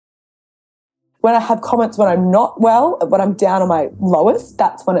when I have comments when I'm not well, when I'm down on my lowest,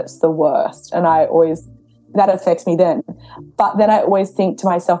 that's when it's the worst. And that affects me then. But then I always think to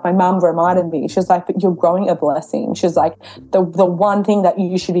myself, my mum reminded me, she's like, but you're growing a blessing. She's like, the one thing that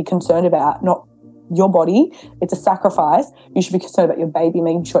you should be concerned about, not your body, it's a sacrifice. You should be concerned about your baby,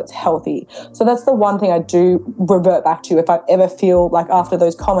 making sure it's healthy. So that's the one thing I do revert back to. If I ever feel like after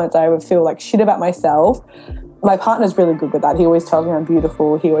those comments, I ever feel like shit about myself, my partner's really good with that. He always tells me I'm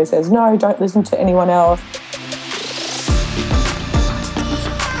beautiful. He always says, no, don't listen to anyone else.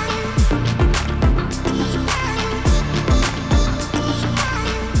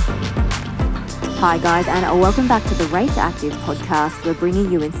 Hi guys, and welcome back to the Rate Active podcast. We're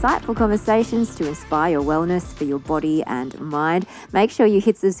bringing you insightful conversations to inspire your wellness for your body and mind. Make sure you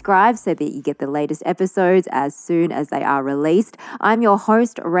hit subscribe so that you get the latest episodes as soon as they are released. I'm your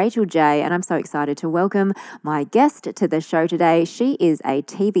host, Rachel J, and I'm so excited to welcome my guest to the show today. She is a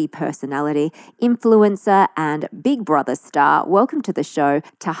TV personality, influencer, and Big Brother star. Welcome to the show,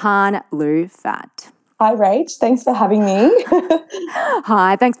 Tahan Lew-Fatt. Hi, Rach. Thanks for having me.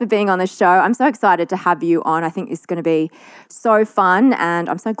 Hi, thanks for being on the show. I'm so excited to have you on. I think it's going to be so fun, and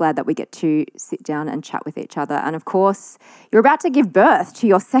I'm so glad that we get to sit down and chat with each other. And of course, you're about to give birth to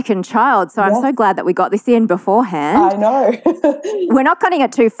your second child, so I'm so glad that we got this in beforehand. I know. We're not cutting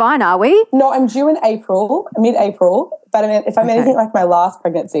it too fine, are we? No, I'm due in mid-April. But I mean, if I'm anything like my last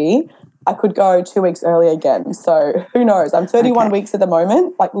pregnancy, I could go 2 weeks early again. So who knows? I'm 31 weeks at the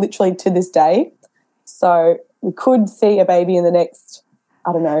moment, like literally to this day. So we could see a baby in the next,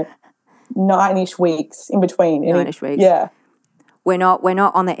 9-ish weeks in between. 9-ish weeks. Yeah. We're not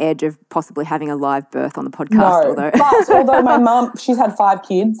on the edge of possibly having a live birth on the podcast. No, but although my mum, she's had 5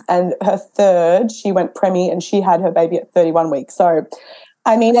 kids and her third, she went preemie and she had her baby at 31 weeks. So,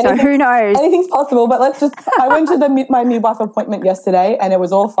 I mean, who knows? Anything's possible, but I went to my midwife appointment yesterday and it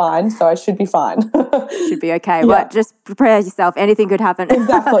was all fine, so I should be fine. Should be okay. Yeah. But just prepare yourself. Anything could happen.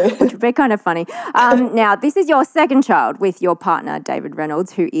 Exactly. Which would be kind of funny. Now, this is your second child with your partner, David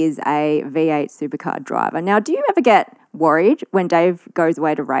Reynolds, who is a V8 supercar driver. Now, do you ever get worried when Dave goes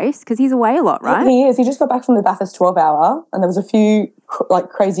away to race? Because he's away a lot, right? He is. He just got back from the Bathurst 12-hour and there was a few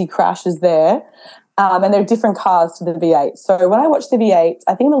crazy crashes there. And they're different cars to the V8. So when I watch the V8,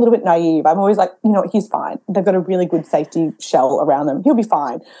 I think I'm a little bit naive. I'm always like, he's fine. They've got a really good safety shell around them. He'll be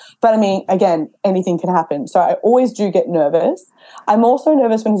fine. But I mean, again, anything can happen. So I always do get nervous. I'm also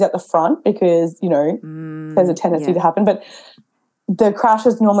nervous when he's at the front because, there's a tendency to happen. But the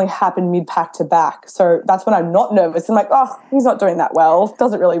crashes normally happen mid-pack to back. So that's when I'm not nervous. I'm like, he's not doing that well.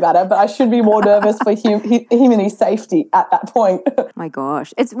 Doesn't really matter. But I should be more nervous for him and his safety at that point. My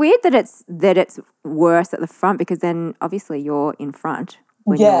gosh. It's weird that it's worse at the front because then obviously you're in front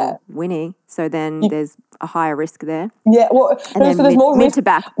when you're winning. So then there's a higher risk there. Yeah. Well, and so there's more mid risk, to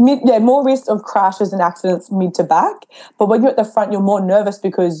back. More risk of crashes and accidents mid to back. But when you're at the front, you're more nervous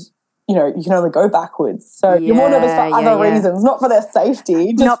because you can only go backwards. So you're more nervous for other reasons, not for their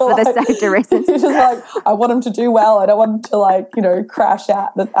safety. Not for the safety reasons. It's just like, I want them to do well. I don't want them to crash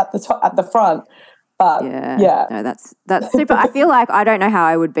at the front. But no, that's super. I feel like I don't know how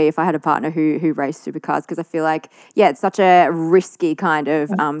I would be if I had a partner who raced supercars because I feel like, it's such a risky kind of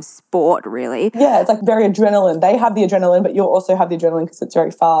sport, really. Yeah, it's like very adrenaline. They have the adrenaline, but you'll also have the adrenaline because it's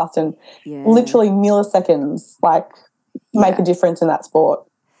very fast and literally milliseconds make a difference in that sport.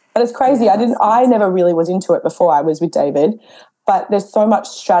 But it's crazy. I never really was into it before I was with David, but there's so much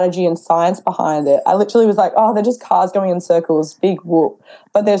strategy and science behind it. I literally was like, they're just cars going in circles, big whoop.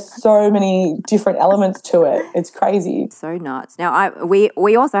 But there's so many different elements to it. It's crazy. So nuts. Now, we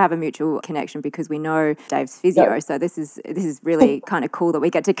also have a mutual connection because we know Dave's physio. So this is really kind of cool that we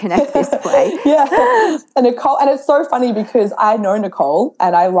get to connect this way. Yeah. And Nicole, and it's so funny because I know Nicole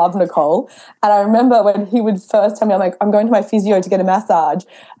and I love Nicole. And I remember when he would first tell me, I'm like, I'm going to my physio to get a massage.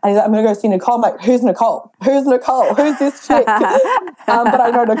 And he's like, I'm going to go see Nicole. I'm like, who's Nicole? Who's Nicole? Who's this chick? But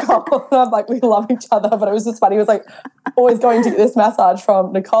I know Nicole. And I'm like, we love each other. But it was just funny. He was like, always going to get this massage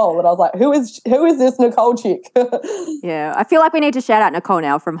from Nicole. And I was like, who is this Nicole chick? Yeah. I feel like we need to shout out Nicole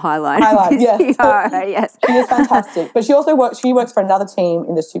now from Highline. Yes. Yes. She is fantastic. But she also works for another team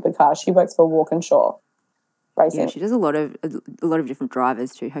in the supercar. She works for Walkinshaw Racing. Yeah, she does a lot of different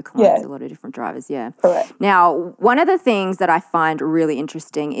drivers too. Her clients, a lot of different drivers, Correct. Now, one of the things that I find really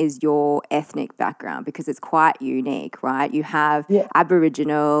interesting is your ethnic background because it's quite unique, right? You have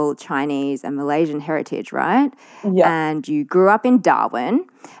Aboriginal, Chinese and Malaysian heritage, right? Yeah. And you grew up in Darwin.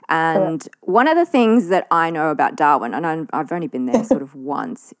 And one of the things that I know about Darwin, and I've only been there sort of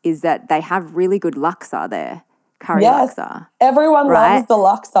once, is that they have really good laksa there. curry Yes. laksa. Everyone right? loves the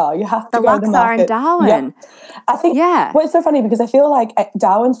laksa. You have to The go to the laksa market. in Darwin. Yep. I think, well, it's so funny because I feel like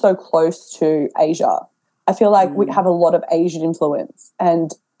Darwin's so close to Asia. I feel like we have a lot of Asian influence.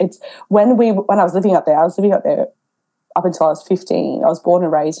 And it's when I was living up there up until I was 15. I was born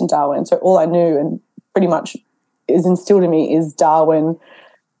and raised in Darwin. So all I knew and pretty much is instilled in me is Darwin,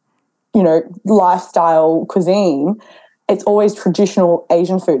 you know, lifestyle cuisine. It's always traditional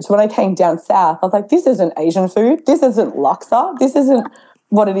Asian food. So when I came down south, I was like, this isn't Asian food. This isn't laksa. This isn't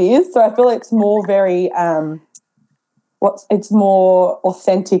what it is. So I feel like it's more very, it's more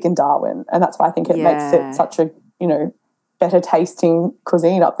authentic in Darwin. And that's why I think it makes it such a, you know, better tasting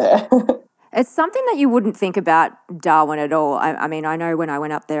cuisine up there. It's something that you wouldn't think about Darwin at all. I mean, I know when I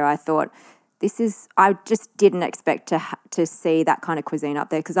went up there, I thought, I just didn't expect to see that kind of cuisine up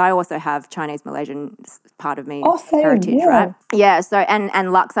there because I also have Chinese Malaysian part of me heritage, right? Yeah, so and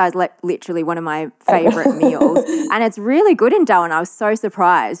laksa is literally one of my favourite meals and it's really good in Darwin. I was so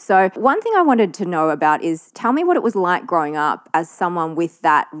surprised. So one thing I wanted to know about is tell me what it was like growing up as someone with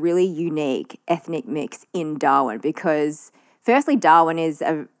that really unique ethnic mix in Darwin because firstly, Darwin is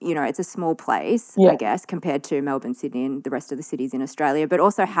it's a small place, I guess, compared to Melbourne, Sydney and the rest of the cities in Australia, but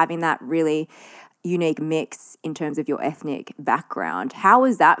also having that really unique mix in terms of your ethnic background. How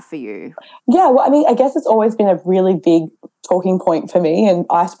was that for you? Yeah, well, I mean, I guess it's always been a really big talking point for me and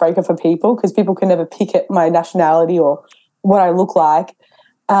icebreaker for people because people can never pick at my nationality or what I look like.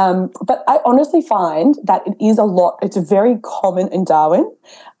 But I honestly find that it's very common in Darwin.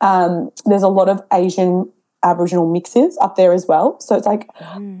 There's a lot of Asian Aboriginal mixes up there as well. So it's like,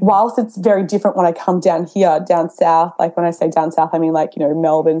 whilst it's very different when I come down here, down south, like when I say down south, I mean like, you know,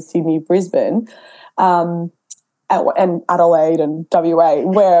 Melbourne, Sydney, Brisbane, and Adelaide and WA,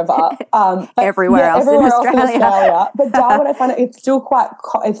 wherever. Everywhere else in Australia. But Darwin, I find it's still quite,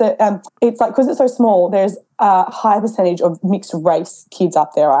 it's like, because it's so small, there's a high percentage of mixed race kids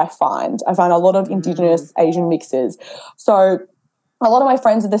up there, I find. I find a lot of Indigenous Asian mixes. So a lot of my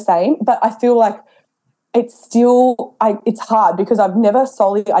friends are the same, but I feel like it's still, it's hard because I've never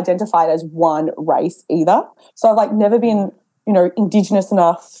solely identified as one race either. So I've like never been, you know, Indigenous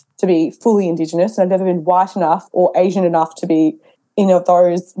enough to be fully Indigenous and I've never been white enough or Asian enough to be any of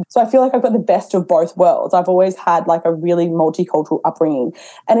those. So I feel like I've got the best of both worlds. I've always had like a really multicultural upbringing.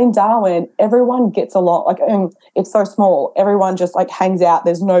 And in Darwin, everyone gets along. Like it's so small. Everyone just like hangs out.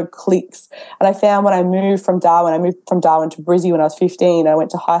 There's no cliques. And I found when I moved from Darwin to Brizzy when I was 15 and I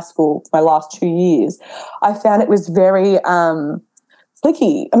went to high school for my last 2 years, I found it was very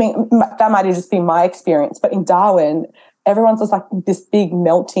cliquey. I mean, that might have just been my experience. But in Darwin, everyone's just like this big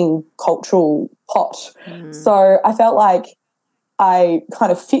melting cultural pot. So I felt like I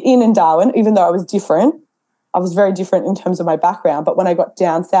kind of fit in Darwin, even though I was different. I was very different in terms of my background. But when I got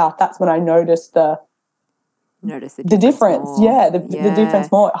down south, that's when I noticed the difference. The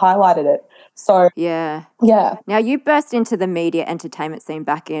difference more. It highlighted it. So yeah. Now you burst into the media entertainment scene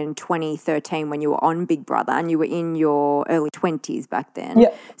back in 2013 when you were on Big Brother and you were in your early 20s back then.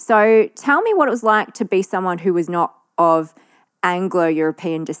 Yeah. So tell me what it was like to be someone who was not of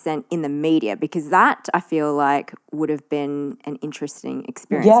Anglo-European descent in the media, because that I feel like would have been an interesting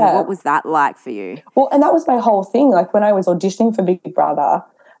experience. Yeah. So what was that like for you? Well, and that was my whole thing. Like when I was auditioning for Big Brother,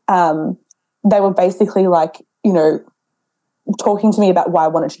 they were basically like, you know, talking to me about why I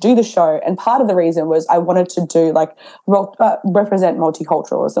wanted to do the show. And part of the reason was I wanted to do like represent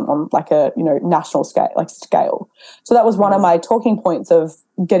multiculturalism on like a, you know, national scale. So that was one of my talking points of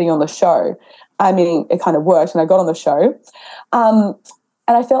getting on the show. I mean, it kind of worked and I got on the show. And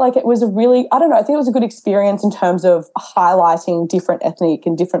I felt like it was I think it was a good experience in terms of highlighting different ethnic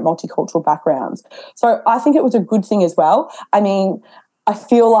and different multicultural backgrounds. So I think it was a good thing as well. I mean, I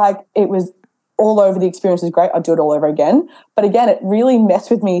feel like it was all over. The experience was great. I'd do it all over again. But again, it really messed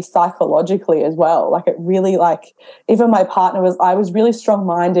with me psychologically as well. Like it really even my partner I was really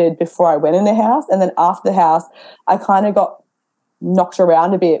strong-minded before I went in the house. And then after the house, I kind of got knocked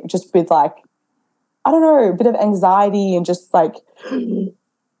around a bit just with like, I don't know, a bit of anxiety and just like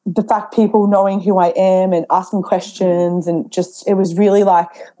the fact people knowing who I am and asking questions and just it was really like,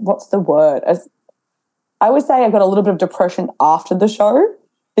 what's the word? I would say I got a little bit of depression after the show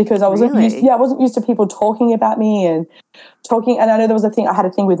because I wasn't used to people talking about me and talking. And I know I had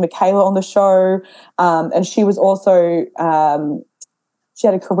a thing with Michaela on the show, and she was also she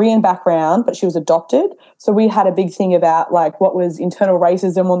had a Korean background, but she was adopted. So we had a big thing about like what was internal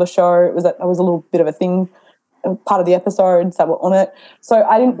racism on the show. It was a little bit of a thing, part of the episodes that were on it. So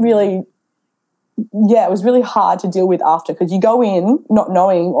I didn't really, it was really hard to deal with after because you go in not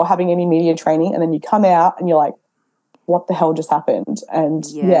knowing or having any media training and then you come out and you're like, what the hell just happened? And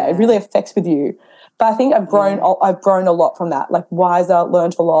it Yeah. really affects with you. But I think I've grown a lot from that, like wiser,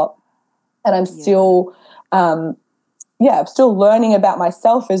 learned a lot. And I'm still, I'm still learning about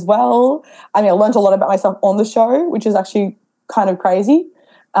myself as well. I mean, I learned a lot about myself on the show, which is actually kind of crazy,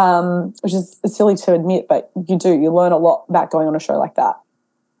 which is silly to admit, but you learn a lot about going on a show like that.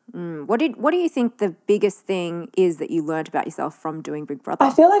 What do you think the biggest thing is that you learned about yourself from doing Big Brother? I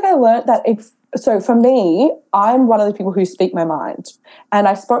feel like I learned that so for me, I'm one of the people who speak my mind, and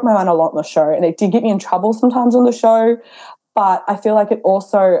I spoke my mind a lot on the show, and it did get me in trouble sometimes on the show. But I feel like it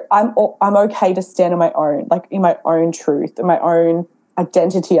also, I'm okay to stand on my own, like in my own truth, in my own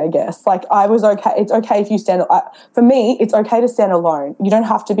identity, I guess. Like I was okay. It's okay if you stand, for me, it's okay to stand alone. You don't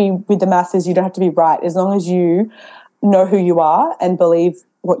have to be with the masses. You don't have to be right. As long as you know who you are and believe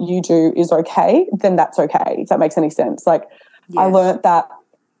what you do is okay, then that's okay, if that makes any sense. Like I learned that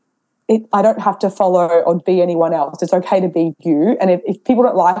I don't have to follow or be anyone else. It's okay to be you. And if people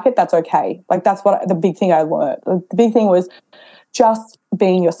don't like it, that's okay. Like that's what the big thing I learned. The big thing was just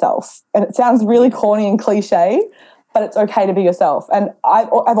being yourself. And it sounds really corny and cliche, but it's okay to be yourself. And I've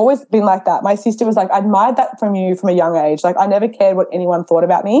always been like that. My sister was like, I admired that from you from a young age. Like I never cared what anyone thought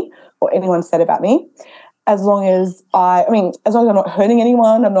about me or anyone said about me. As long as I'm not hurting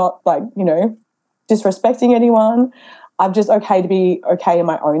anyone, I'm not like, disrespecting anyone. I'm just okay to be okay in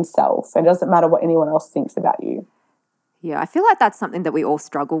my own self. It doesn't matter what anyone else thinks about you. Yeah, I feel like that's something that we all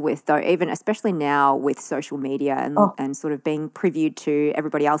struggle with, though, even especially now with social media and sort of being previewed to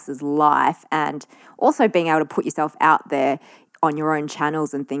everybody else's life, and also being able to put yourself out there on your own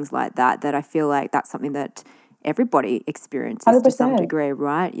channels and things like that, that I feel like that's something that everybody experiences 100%. to some degree,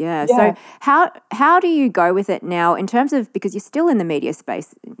 right? Yeah. So how do you go with it now in terms of, because you're still in the media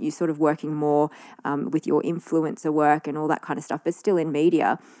space, you're sort of working more with your influencer work and all that kind of stuff, but still in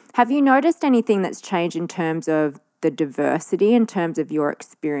media. Have you noticed anything that's changed in terms of the diversity, in terms of your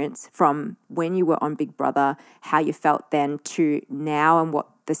experience from when you were on Big Brother, how you felt then to now, and what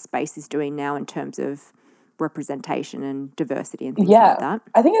the space is doing now in terms of representation and diversity and things like that?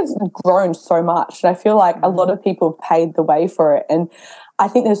 I think it's grown so much, and I feel like a lot of people have paved the way for it. And I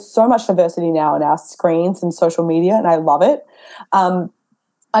think there's so much diversity now in our screens and social media, and I love it. I'm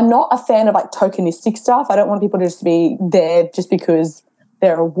not a fan of like tokenistic stuff. I don't want people to just be there just because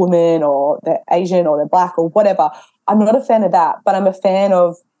they're a woman or they're Asian or they're black or whatever. I'm not a fan of that, but I'm a fan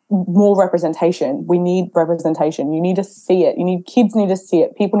of more representation. We need representation. You need to see it. Kids need to see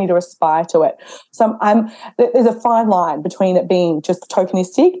it. People need to aspire to it. So there's a fine line between it being just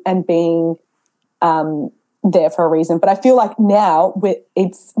tokenistic and being there for a reason. But I feel like now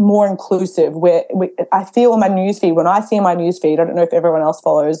it's more inclusive. I feel in my newsfeed, when I see in my newsfeed, I don't know if everyone else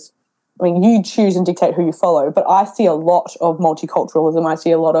follows. I mean, you choose and dictate who you follow, but I see a lot of multiculturalism. I see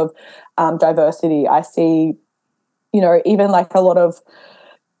a lot of diversity. I see, even like a lot of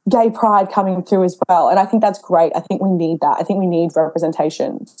gay pride coming through as well. And I think that's great. I think we need that. I think we need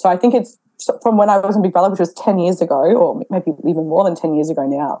representation. So I think it's from when I was in Big Brother, which was 10 years ago, or maybe even more than 10 years ago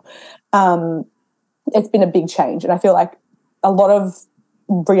now, it's been a big change. And I feel like a lot of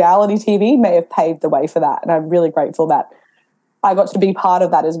reality TV may have paved the way for that. And I'm really grateful that I got to be part of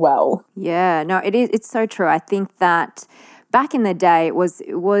that as well. Yeah, no, it is. It's so true. I think that back in the day, it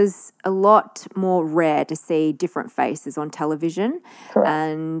was a lot more rare to see different faces on television. Correct.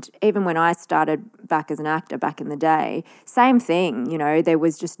 And even when I started back as an actor back in the day, same thing, there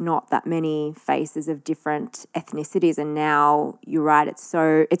was just not that many faces of different ethnicities. And now you're right,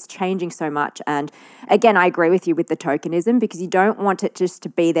 it's changing so much. And again, I agree with you with the tokenism, because you don't want it just to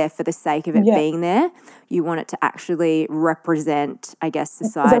be there for the sake of it being there. You want it to actually represent, I guess,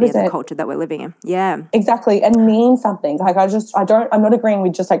 society and the culture that we're living in. Yeah. Exactly. And mean something. Like I'm not agreeing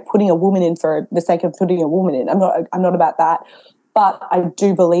with just like putting a woman in for the sake of putting a woman in. I'm not about that. But I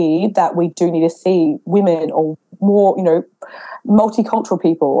do believe that we do need to see women or more, multicultural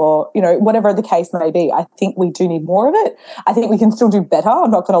people or, whatever the case may be. I think we do need more of it. I think we can still do better.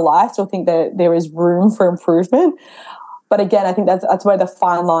 I'm not going to lie. I still think that there is room for improvement. But again, I think that's where the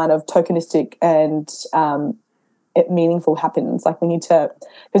fine line of tokenistic and it meaningful happens. Like we need to,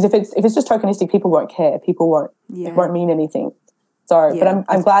 because if it's just tokenistic, people won't care. People won't. It won't mean anything. So, but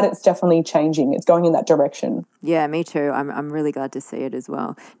I'm glad it's definitely changing. It's going in that direction. Yeah, me too. I'm really glad to see it as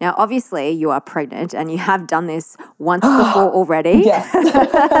well. Now, obviously, you are pregnant and you have done this once before already. Yes.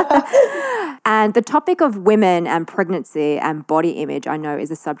 And the topic of women and pregnancy and body image, I know, is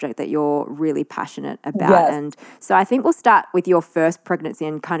a subject that you're really passionate about. Yes. And so I think we'll start with your first pregnancy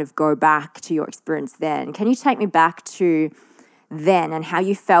and kind of go back to your experience then. Can you take me back to then and how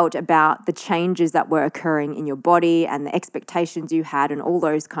you felt about the changes that were occurring in your body and the expectations you had and all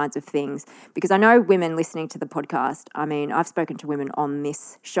those kinds of things. Because I know women listening to the podcast, I mean, I've spoken to women on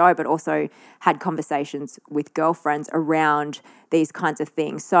this show, but also had conversations with girlfriends around these kinds of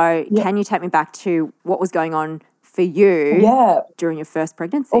things. So can you take me back to what was going on for you during your first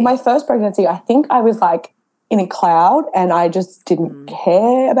pregnancy? Well, my first pregnancy, I think I was like in a cloud and I just didn't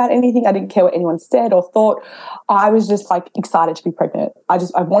care about anything. I didn't care what anyone said or thought. I was just like excited to be pregnant. I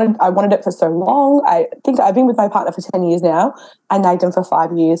wanted it for so long. I think I've been with my partner for 10 years now. I nagged him for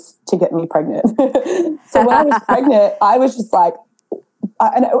 5 years to get me pregnant. So when I was pregnant, I was just like,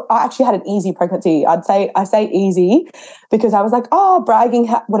 and I actually had an easy pregnancy. I say easy because I was like, bragging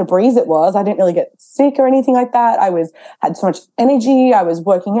what a breeze it was. I didn't really get sick or anything like that. Had so much energy. I was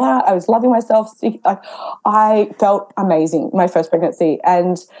working out. I was loving myself. Like, I felt amazing my first pregnancy.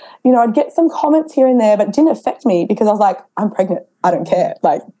 And, you know, I'd get some comments here and there, but it didn't affect me because I was like, I'm pregnant. I don't care.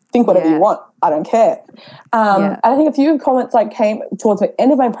 Like, think whatever you want. I don't care. And I think a few comments like came towards the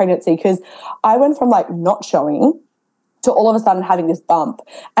end of my pregnancy because I went from like not showing to all of a sudden having this bump.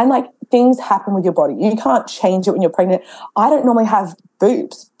 And like things happen with your body. You can't change it when you're pregnant. I don't normally have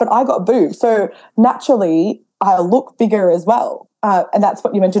boobs, but I got boobs. So naturally I look bigger as well. And that's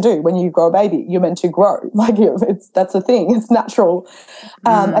what you're meant to do when you grow a baby. You're meant to grow. Like that's the thing. It's natural.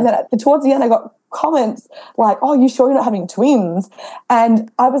 And then towards the end I got comments like, "Oh, you sure you're not having twins?" And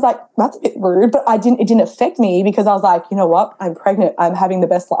I was like, that's a bit rude, but it didn't affect me because I was like, you know what? I'm pregnant. I'm having the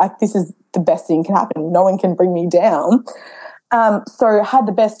best life. This is the best thing can happen. No one can bring me down. So had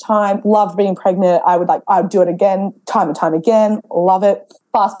the best time, loved being pregnant. I'd do it again, time and time again, love it.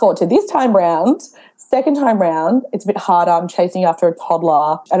 Fast forward to this time round, second time round, it's a bit harder. I'm chasing after a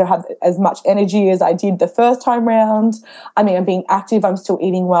toddler. I don't have as much energy as I did the first time round. I mean, I'm being active. I'm still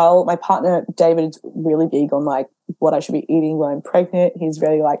eating well. My partner, David, is really big on like what I should be eating when I'm pregnant. He's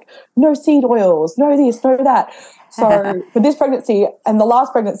really like, no seed oils, no this, no that. So for this pregnancy and the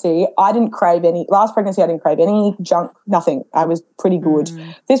last pregnancy, I didn't crave any junk, nothing. I was pretty good.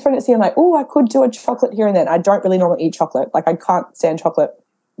 This pregnancy, I'm like, I could do a chocolate here and then. I don't really normally eat chocolate. Like I can't stand chocolate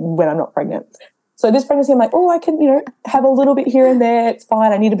when I'm not pregnant. So this pregnancy, I'm like, I can, have a little bit here and there. It's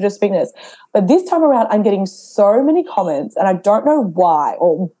fine. I need a bit of sweetness. But this time around, I'm getting so many comments and I don't know why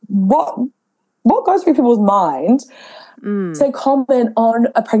or what goes through people's mind to comment on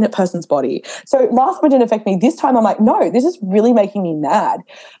a pregnant person's body. So last time it didn't affect me. This time I'm like, no, this is really making me mad.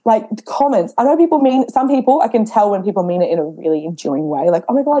 Like the comments, I know some people, I can tell when people mean it in a really endearing way. Like,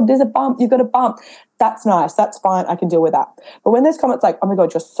 oh my God, there's a bump. You've got a bump. That's nice. That's fine. I can deal with that. But when there's comments like, oh my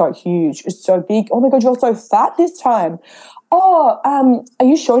God, you're so huge. You're so big. Oh my God, you're so fat this time. Are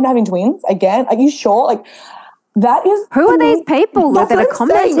you sure you're not having twins again? Are you sure? Like, that is who are these people that are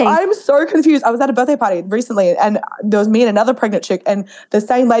commenting? I'm so confused. I was at a birthday party recently and there was me and another pregnant chick and the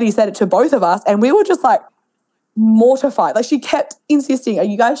same lady said it to both of us and we were just like mortified. Like she kept insisting, are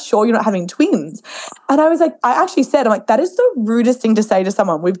you guys sure you're not having twins? And I was like, I actually said, I'm like, that is the rudest thing to say to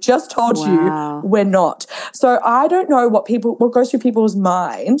someone. We've just told you we're not. So I don't know what goes through people's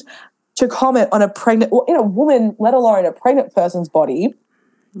mind to comment on a pregnant or in a woman, let alone a pregnant person's body.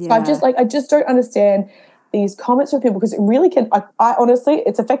 Yeah. So I just don't understand these comments from people because it really can, I honestly,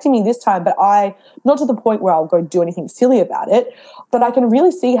 it's affecting me this time, but not to the point where I'll go do anything silly about it, but I can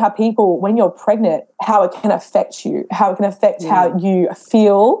really see how people, when you're pregnant, how it can affect you, how it can affect how you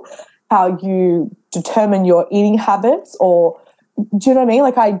feel, how you determine your eating habits or, do you know what I mean?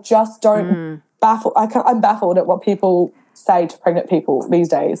 Like I just don't I'm baffled at what people say to pregnant people these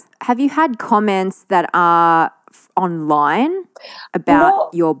days. Have you had comments that are online about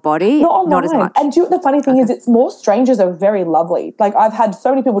your body? Not as much. And the funny thing is it's more strangers are very lovely. Like I've had so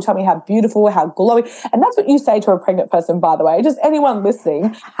many people tell me how beautiful, how glowing. And that's what you say to a pregnant person, by the way. Just anyone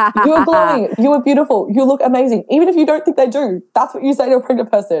listening. You are glowing. You are beautiful. You look amazing. Even if you don't think they do, that's what you say to a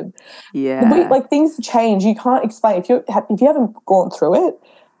pregnant person. Yeah. Things change. You can't explain. If you haven't gone through it,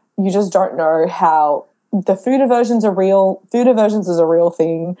 you just don't know how the food aversions are real. Food aversions is a real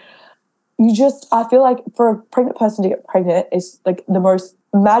thing. I feel like for a pregnant person to get pregnant is like the most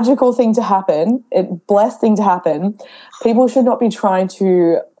magical thing to happen, blessed thing to happen. People should not be trying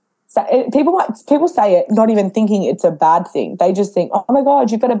to say it. People say it not even thinking it's a bad thing. They just think, oh my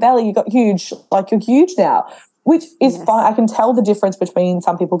God, you've got a belly, you got huge, like you're huge now, which is fine. I can tell the difference between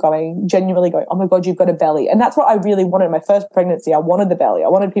some people genuinely going, oh my God, you've got a belly. And that's what I really wanted in my first pregnancy. I wanted the belly. I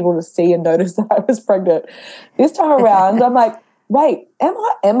wanted people to see and notice that I was pregnant. This time around, I'm like, wait, am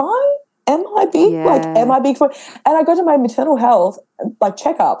I big? Yeah. Like, am I big for? And I go to my maternal health, like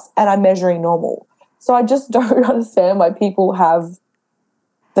checkups, and I'm measuring normal. So I just don't understand why people have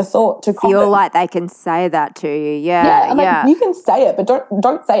the thought to feel like they can say that to you. Yeah, like, you can say it, but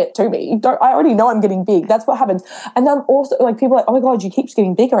don't say it to me. I already know I'm getting big. That's what happens. And then also, like, people are like, oh my God, you keep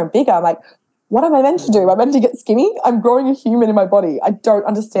getting bigger and bigger. I'm like, what am I meant to do? Am I meant to get skinny? I'm growing a human in my body. I don't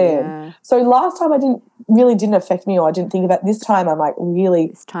understand. Yeah. So last time didn't affect me, or I didn't think about. This time I'm like, really?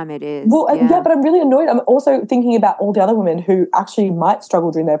 This time it is. Well, yeah, but I'm really annoyed. I'm also thinking about all the other women who actually might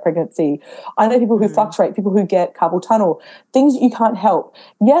struggle during their pregnancy. I know people who fluctuate, people who get carpal tunnel, things that you can't help.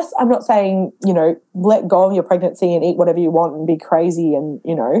 Yes, I'm not saying, let go of your pregnancy and eat whatever you want and be crazy and,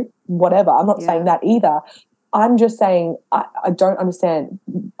 whatever. I'm not saying that either. I'm just saying I don't understand.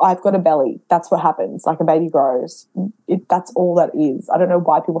 I've got a belly. That's what happens. Like, a baby grows. That's all that is. I don't know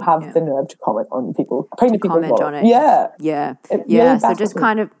why people have the nerve to comment on people. Pregnant people comment on it. Yeah. Yeah. Really so just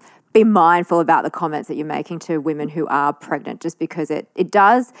kind of be mindful about the comments that you're making to women who are pregnant, just because it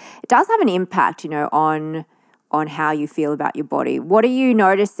does have an impact, on how you feel about your body. What are you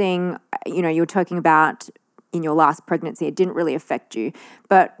noticing? You were talking about in your last pregnancy, it didn't really affect you.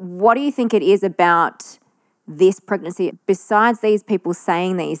 But what do you think it is about this pregnancy, besides these people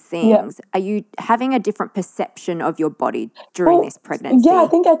saying these things, are you having a different perception of your body during this pregnancy? Yeah, I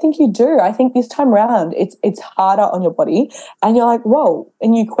think you do. I think this time around it's harder on your body, and you're like, whoa,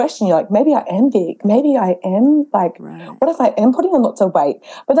 and you question, you're like, maybe I am big, maybe I am like, what if I am putting on lots of weight?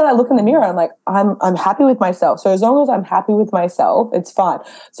 But then I look in the mirror, I'm like, I'm happy with myself. So as long as I'm happy with myself, it's fine.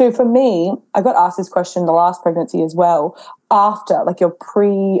 So for me, I got asked this question the last pregnancy as well, after, like, your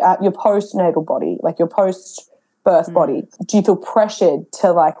postnatal body, like your post-birth body. Do you feel pressured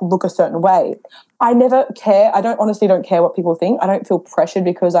to, like, look a certain way? I never care. I honestly don't care what people think. I don't feel pressured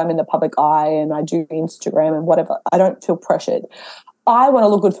because I'm in the public eye and I do Instagram and whatever. I don't feel pressured. I want to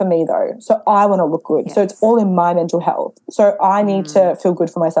look good for me, though. So I want to look good. Yes. So it's all in my mental health. So I need to feel good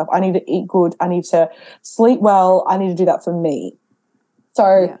for myself. I need to eat good. I need to sleep well. I need to do that for me.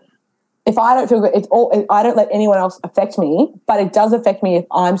 So if I don't feel good, I don't let anyone else affect me, but it does affect me if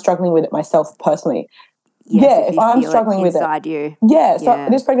I'm struggling with it myself personally. Yes, if I'm struggling with it. You. Yeah, so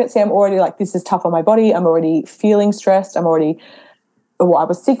this pregnancy, I'm already like, this is tough on my body. I'm already feeling stressed. I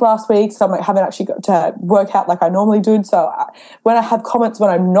was sick last week, so I haven't actually got to work out like I normally do. So when I have comments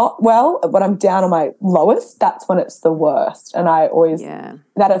when I'm not well, when I'm down on my lowest, that's when it's the worst. And I always,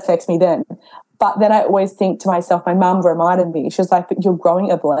 that affects me then. But then I always think to myself, my mum reminded me, she was like, but you're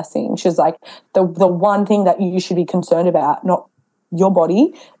growing a blessing. She's like, the one thing that you should be concerned about, not your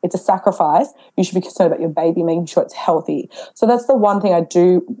body, it's a sacrifice. You should be concerned about your baby, making sure it's healthy. So that's the one thing I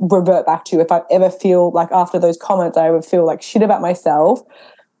do revert back to. If I ever feel like, after those comments, I would feel like shit about myself,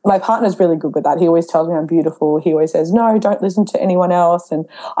 my partner's really good with that. He always tells me I'm beautiful. He always says, no, don't listen to anyone else. And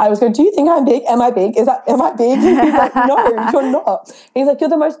I always go, do you think I'm big? Am I big? Am I big? He's like, no, you're not. He's like, you're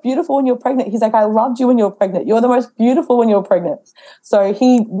the most beautiful when you're pregnant. He's like, I loved you when you were pregnant. You're the most beautiful when you're pregnant. So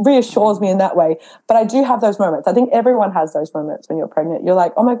he reassures me in that way. But I do have those moments. I think everyone has those moments when you're pregnant. You're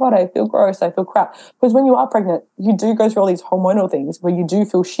like, oh my God, I feel gross. I feel crap. Because when you are pregnant, you do go through all these hormonal things where you do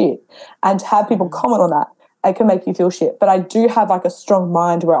feel shit. And to have people comment on that, it can make you feel shit. But I do have like a strong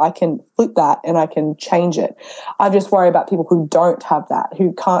mind where I can flip that and I can change it. I just worry about people who don't have that,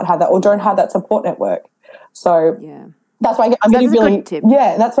 who can't have that, or don't have that support network. So that's why I'm getting really, that's a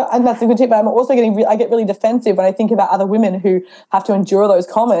good tip. But I'm also I get really defensive when I think about other women who have to endure those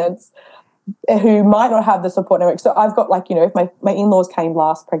comments, who might not have the support network. So I've got, like, if my in-laws came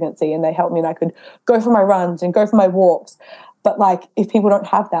last pregnancy and they helped me and I could go for my runs and go for my walks. But like, if people don't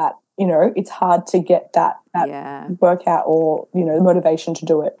have that, it's hard to get that workout or, the motivation to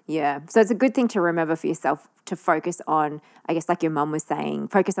do it. Yeah. So it's a good thing to remember for yourself to focus on, I guess, like your mum was saying,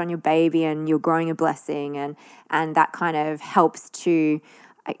 focus on your baby and you're growing a blessing, and that kind of helps to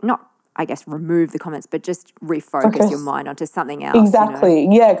not, I guess, remove the comments, but just refocus your mind onto something else. Exactly.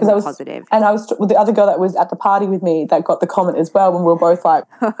 Yeah. Because I was positive. And I was with the other girl that was at the party with me that got the comment as well, when we were both like,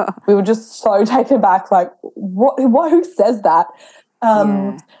 we were just so taken back, like, who says that?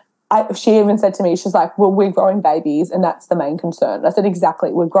 She even said to me, she's like, well, we're growing babies and that's the main concern. I said,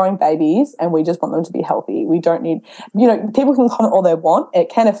 exactly. We're growing babies and we just want them to be healthy. We don't need, people can comment all they want. It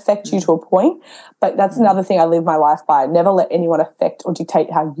can affect you to a point, but that's another thing I live my life by. Never let anyone affect or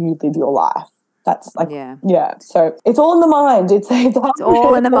dictate how you live your life. That's like, so it's all in the mind. It's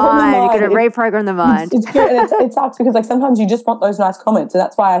all in the mind. You've got to reprogram the mind. It's good. And it sucks because, like, sometimes you just want those nice comments. And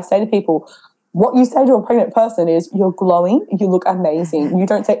that's why I say to people, what you say to a pregnant person is, you're glowing, you look amazing. You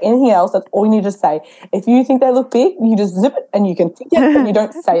don't say anything else. That's all you need to say. If you think they look big, you just zip it and you can think it, and you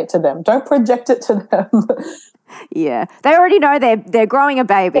don't say it to them. Don't project it to them. Yeah. They already know they're growing a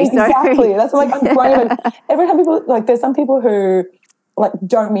baby. Exactly. So. That's like, I'm growing a baby. Every time people, like, there's some people who like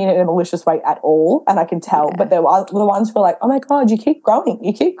don't mean it in a malicious way at all, and I can tell. Yeah. But there were the ones who are like, oh my God, you keep growing.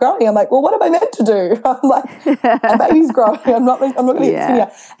 I'm like, well, what am I meant to do? I'm like, a baby's growing. I'm not going to get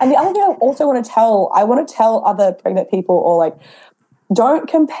skinnier. And the other thing I also want to tell other pregnant people, or like, don't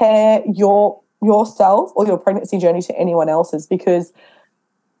compare yourself or your pregnancy journey to anyone else's, because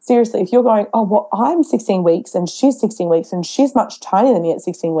seriously, if you're going, oh, well, I'm 16 weeks and she's 16 weeks and she's much tinier than me at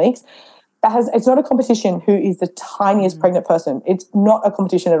 16 weeks, it's not a competition who is the tiniest pregnant person. It's not a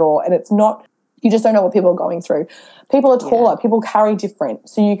competition at all. And it's not, you just don't know what people are going through. People are taller, people carry different.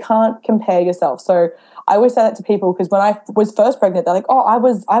 So you can't compare yourself. So I always say that to people, because when I was first pregnant, they're like, oh, I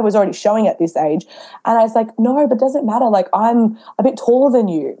was already showing at this age. And I was like, no, but it doesn't matter. Like, I'm a bit taller than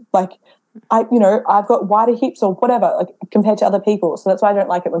you. Like, I've got wider hips or whatever, like compared to other people. So that's why I don't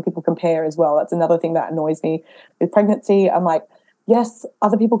like it when people compare as well. That's another thing that annoys me with pregnancy. I'm like, yes,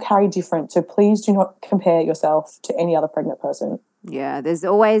 other people carry different. So please do not compare yourself to any other pregnant person. Yeah,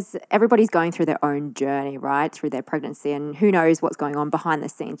 everybody's going through their own journey, right, through their pregnancy, and who knows what's going on behind the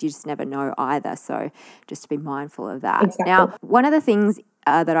scenes. You just never know either. So just to be mindful of that. Exactly. Now, one of the things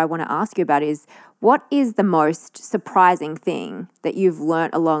that I want to ask you about is, what is the most surprising thing that you've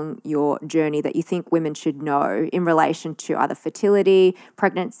learnt along your journey that you think women should know in relation to either fertility,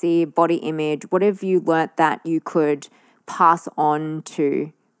 pregnancy, body image? What have you learnt that you could pass on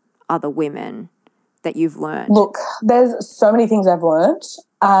to other women that you've learned? Look, there's so many things I've learned.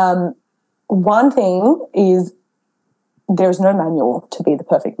 One thing is there's no manual to be the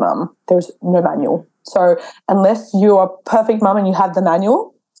perfect mum. There's no manual. So unless you're a perfect mum and you have the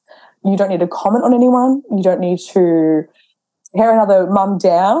manual, you don't need to comment on anyone. You don't need to tear another mum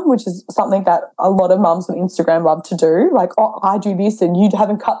down, which is something that a lot of mums on Instagram love to do. Like, oh, I do this and you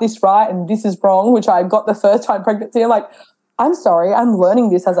haven't cut this right and this is wrong, which I got the first time pregnancy. I'm like, I'm sorry, I'm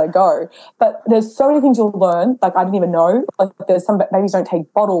learning this as I go. But there's so many things you'll learn, like I didn't even know. Like there's some babies don't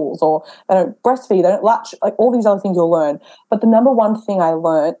take bottles, or they don't breastfeed, they don't latch, like all these other things you'll learn. But the number one thing I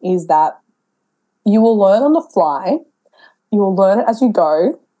learned is that you will learn on the fly, you will learn it as you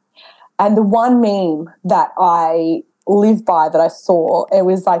go. And the one meme that I live by, that I saw, it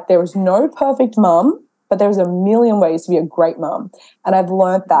was like, there is no perfect mum, but there's a million ways to be a great mum. And I've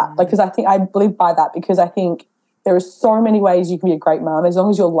learned that, like, because I think I live by that, because I think there are so many ways you can be a great mum as long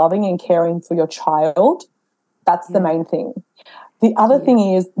as you're loving and caring for your child. That's the main thing. The other thing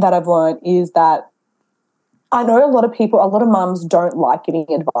is that I've learned is that I know a lot of mums don't like getting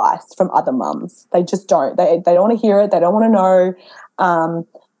advice from other mums. They just don't. They don't want to hear it. They don't want to know.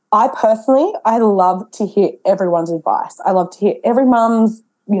 I personally love to hear everyone's advice. I love to hear every mum's,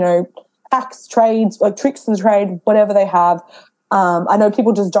 hacks, trades, like tricks of the trade, whatever they have. I know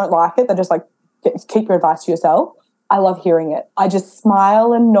people just don't like it. They're just like, keep your advice to yourself. I love hearing it. I just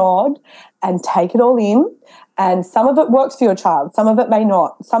smile and nod and take it all in. And some of it works for your child. Some of it may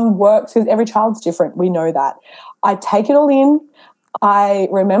not. Some works because every child's different. We know that. I take it all in. I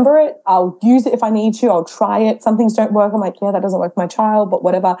remember it. I'll use it if I need to. I'll try it. Some things don't work. I'm like, yeah, that doesn't work for my child, but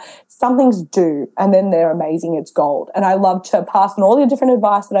whatever. Some things do, and then they're amazing. It's gold. And I love to pass on all the different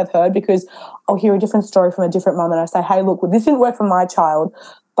advice that I've heard, because I'll hear a different story from a different mum, and I say, hey, look, well, this didn't work for my child,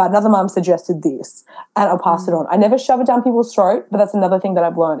 but another mum suggested this, and I'll pass it on. I never shove it down people's throat, but that's another thing that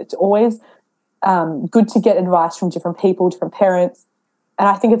I've learned. It's always good to get advice from different people, different parents, and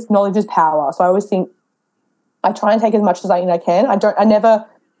I think knowledge is power. So I always think I try and take as much as I can. I never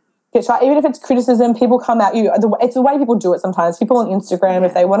get shy. Even if it's criticism, people come at you. It's the way people do it sometimes. People on Instagram,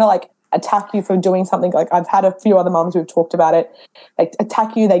 if they want to attack you for doing something, like I've had a few other mums who've talked about it, they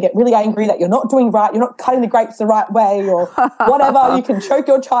attack you, they get really angry that you're not doing right, you're not cutting the grapes the right way, or whatever. You can choke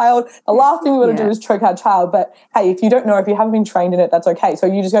your child. The last thing we want to do is choke our child. But hey, if you don't know, if you haven't been trained in it, that's okay. So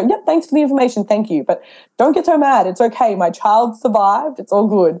you just go, yep, thanks for the information, thank you. But don't get so mad. It's okay. My child survived. It's all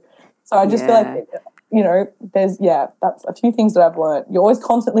good. So I just feel like, that's a few things that I've learned. You're always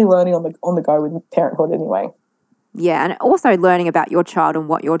constantly learning on the go with parenthood anyway. Yeah, and also learning about your child and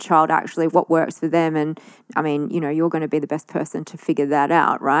what works for them. And, I mean, you're going to be the best person to figure that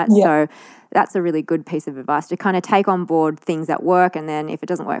out, right? Yeah. So that's a really good piece of advice, to kind of take on board things that work, and then if it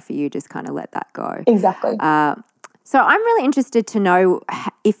doesn't work for you, just kind of let that go. Exactly. So I'm really interested to know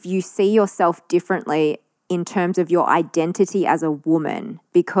if you see yourself differently in terms of your identity as a woman,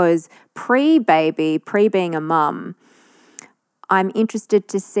 because pre-baby, pre-being a mum, I'm interested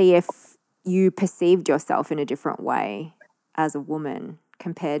to see if you perceived yourself in a different way as a woman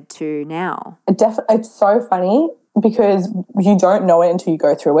compared to now. It's so funny, because you don't know it until you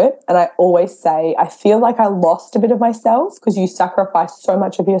go through it. And I always say, I feel like I lost a bit of myself, because you sacrifice so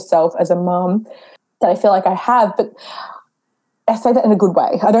much of yourself as a mum that I feel like I have. But I say that in a good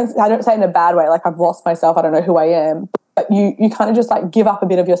way. I don't say it in a bad way, like I've lost myself, I don't know who I am. but you kind of just like give up a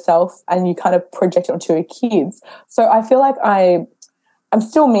bit of yourself and you kind of project it onto your kids. So I feel like I'm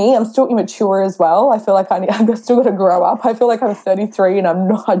still me. I'm still immature as well. I feel like I've still got to grow up. I feel like I'm 33 and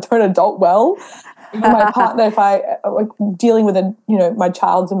I don't adult well. Even my partner, if I like dealing with my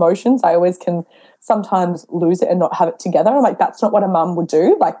child's emotions, I always can sometimes lose it and not have it together. I'm like, that's not what a mum would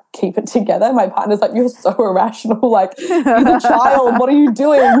do. Like, keep it together. My partner's like, you're so irrational. Like, he's a child. What are you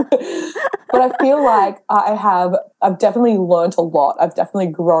doing? But I feel like I've definitely learned a lot. I've definitely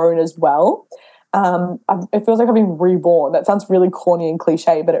grown as well. It feels like I've been reborn. That sounds really corny and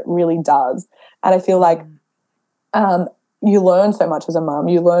cliche, but it really does. And I feel like you learn so much as a mum.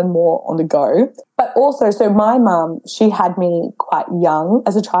 You learn more on the go. But also, so my mum, she had me quite young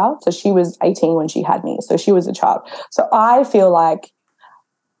as a child. So she was 18 when she had me. So she was a child. So I feel like,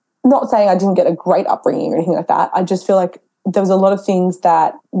 not saying I didn't get a great upbringing or anything like that, I just feel like there was a lot of things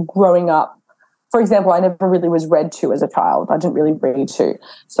that growing up, for example, I never really was read to as a child. I didn't really read to.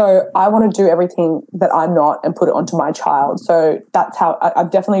 So I want to do everything that I'm not and put it onto my child. So that's how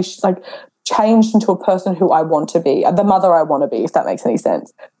I've definitely changed into a person who I want to be, the mother I want to be, if that makes any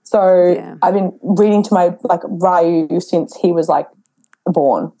sense. So yeah. I've been reading to my Ryu since he was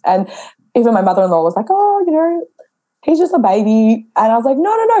born. And even my mother-in-law was like, oh, he's just a baby. And I was like,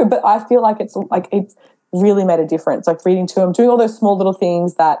 no. But I feel like it's really made a difference. Like reading to him, doing all those small little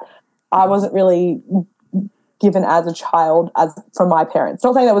things that I wasn't really given as a child from my parents.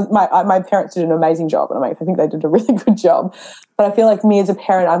 Not saying that was my parents did an amazing job, and I think they did a really good job. But I feel like me as a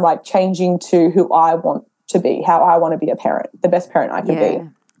parent, I'm like changing to who I want to be, how I want to be a parent, the best parent I can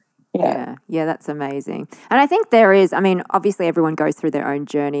be. Yeah, that's amazing. And I think there is, obviously everyone goes through their own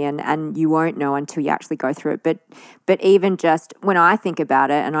journey and you won't know until you actually go through it. But even just when I think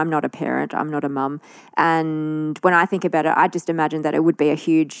about it, and I'm not a parent, I'm not a mum, and when I think about it, I just imagine that it would be a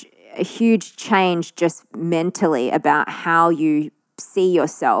huge change just mentally about how you see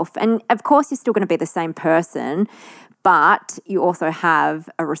yourself. And of course, you're still going to be the same person, but you also have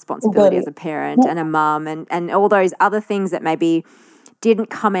a responsibility as a parent and a mum and all those other things that maybe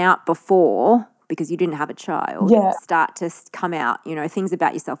didn't come out before because you didn't have a child start to come out, things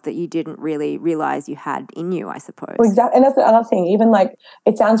about yourself that you didn't really realize you had in you, I suppose. Well, exactly. And that's the other thing. Even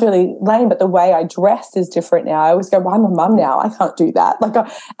it sounds really lame, but the way I dress is different now. I always go, well, I'm a mum now. I can't do that.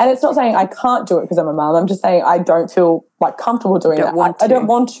 And it's not saying I can't do it because I'm a mum. I'm just saying I don't feel comfortable doing that. I don't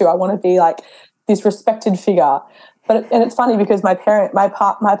want to. I want to be this respected figure. And it's funny because my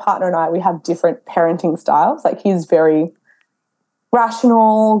partner and I, we have different parenting styles. He's very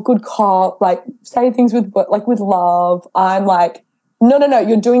rational, good cop, say things with love. I'm like, no,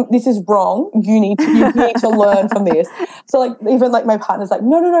 you're doing, this is wrong. You need to learn from this. So even my partner's like,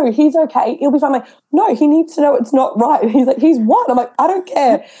 no, he's okay. He'll be fine. I'm like, no, he needs to know it's not right. He's like, he's what? I'm like, I don't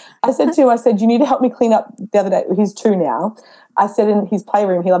care. I said to him, you need to help me clean up the other day. He's 2 now. I said in his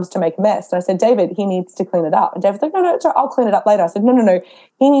playroom, he loves to make a mess. And I said, David, he needs to clean it up. And David's like, no, it's all right, I'll clean it up later. I said, no,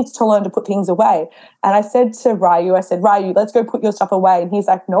 he needs to learn to put things away. And I said to Ryu, let's go put your stuff away. And he's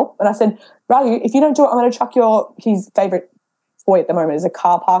like, nope. And I said, Ryu, if you don't do it, I'm going to chuck his favourite toy at the moment is a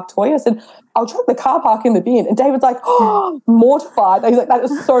car park toy. I said, I'll chuck the car park in the bin. And David's like, oh, mortified. He's like, that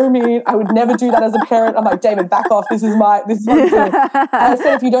is so mean. I would never do that as a parent. I'm like, David, back off. This is what I'm doing. And I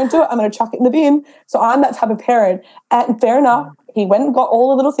said, if you don't do it, I'm going to chuck it in the bin. So I'm that type of parent. And fair enough, he went and got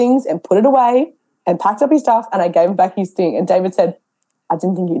all the little things and put it away and packed up his stuff, and I gave him back his thing. And David said, I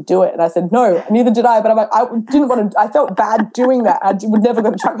didn't think you'd do it. And I said, no, neither did I. But I'm like, I felt bad doing that. I would never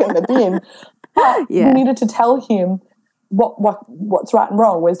go to chuck it in the bin. But we needed to tell him what's right and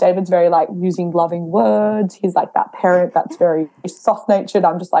wrong. Whereas David's very using loving words. He's that parent that's very soft-natured.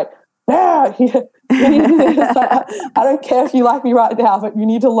 I'm just like, I don't care if you like me right now, but you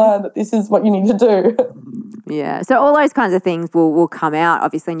need to learn that this is what you need to do. Yeah. So all those kinds of things will come out,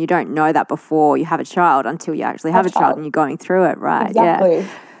 obviously, and you don't know that before you have a child until you actually have a child and you're going through it, right? Exactly. Yeah.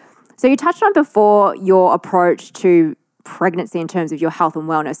 So you touched on before your approach to pregnancy in terms of your health and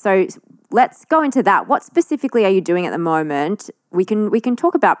wellness. So let's go into that. What specifically are you doing at the moment? We can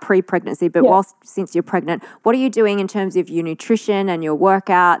talk about pre-pregnancy, but since you're pregnant, what are you doing in terms of your nutrition and your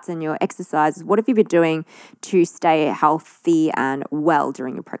workouts and your exercises? What have you been doing to stay healthy and well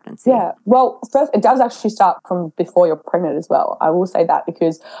during your pregnancy? Yeah, well, first, it does actually start from before you're pregnant as well. I will say that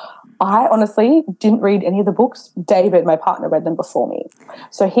because I honestly didn't read any of the books. David, my partner, read them before me.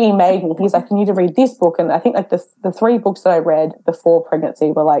 So he made me. He's like, you need to read this book. And I think the 3 books that I read before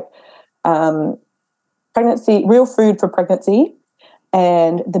pregnancy were pregnancy, Real Food for Pregnancy,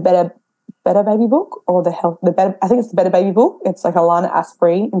 and the Better Baby book, or I think it's the Better Baby book. It's Alana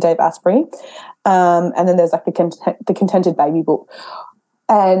Asprey and Dave Asprey. And then there's the Contented Baby book.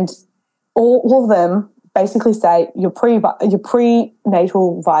 And all of them basically say your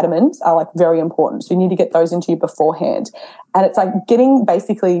prenatal vitamins are like very important. So you need to get those into you beforehand. And it's like getting,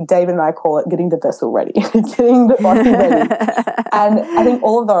 basically, David and I call it getting the vessel ready, getting the body ready. And I think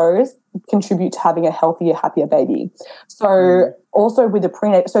all of those contribute to having a healthier, happier baby. So also with the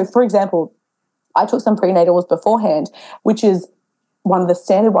prenatal, so for example, I took some prenatals beforehand, which is one of the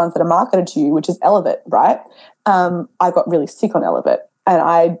standard ones that are marketed to you, which is Elevate, right? I got really sick on Elevate, and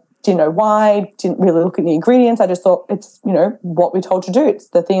I didn't know why, didn't really look at the ingredients. I just thought it's, what we're told to do. It's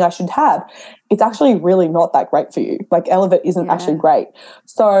the thing I should have. It's actually really not that great for you. Like Elevate isn't actually great.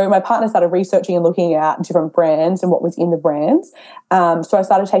 So my partner started researching and looking at different brands and what was in the brands. So I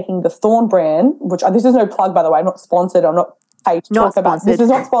started taking the Thorn brand, which this is no plug, by the way. I'm not sponsored. I'm not paid to talk about this. Is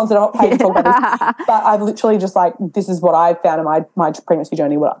not sponsored. I'm not paid to talk about this. But I've literally just this is what I found in my pregnancy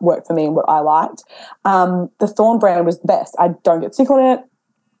journey, what worked for me and what I liked. The Thorn brand was the best. I don't get sick on it.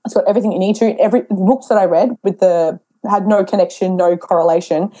 It's got everything you need to. Every books that I read had no connection, no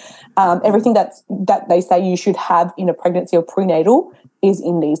correlation. Everything that they say you should have in a pregnancy or prenatal is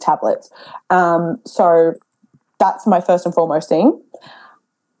in these tablets. So that's my first and foremost thing.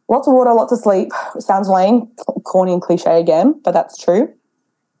 Lots of water, lots of sleep. It sounds lame, corny and cliche again, but that's true.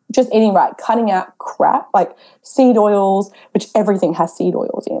 Just eating right, cutting out crap like seed oils, which everything has seed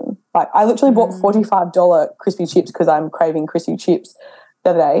oils in. Like I literally bought $45 crispy chips because I'm craving crispy chips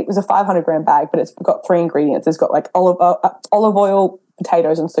the other day. It was a 500 gram bag, but it's got 3 ingredients. It's got like olive oil,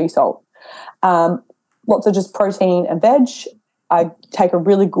 potatoes, and sea salt. Lots of just protein and veg. I take a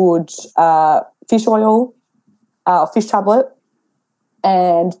really good fish oil, fish tablet,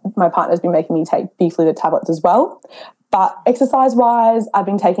 and my partner's been making me take beef liver tablets as well. But exercise-wise, I've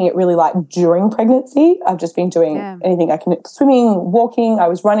been taking it really light during pregnancy. I've just been doing anything I can, swimming, walking. I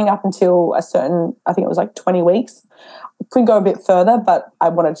was running up until a certain, I think it was like 20 weeks. Could go a bit further, but I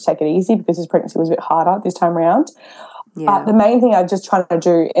wanted to take it easy because this pregnancy was a bit harder this time around. But the main thing I'm just trying to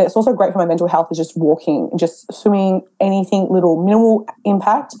do, and it's also great for my mental health, is just walking, just swimming, anything little, minimal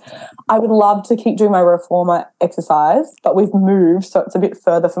impact. I would love to keep doing my reformer exercise, but we've moved, so it's a bit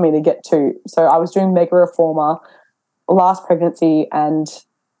further for me to get to. So I was doing mega reformer last pregnancy and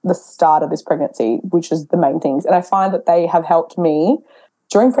the start of this pregnancy, which is the main things. And I find that they have helped me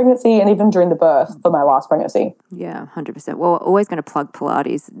during pregnancy and even during the birth for my last pregnancy. Yeah, 100%. Well, always going to plug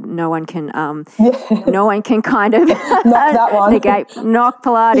Pilates. No one can no one can kind of knock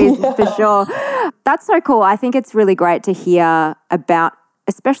Pilates for sure. That's so cool. I think it's really great to hear about,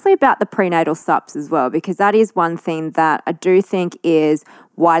 especially about the prenatal sups as well, because that is one thing that I do think is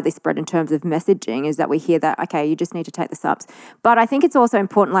widely spread in terms of messaging, is that we hear that, okay, you just need to take the sups. But I think it's also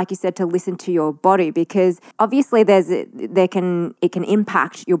important, like you said, to listen to your body, because obviously it can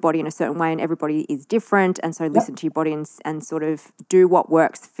impact your body in a certain way, and everybody is different. And so listen to your body and sort of do what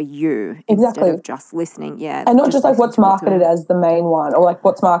works for you instead of just listening. Yeah. And not just like what's marketed as the main one, or like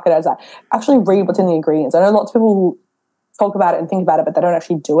what's marketed as that. Actually read what's in the ingredients. I know lots of people talk about it and think about it, but they don't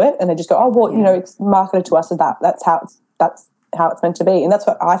actually do it. And they just go, oh, well, it's marketed to us as that. That's how it's meant to be. And that's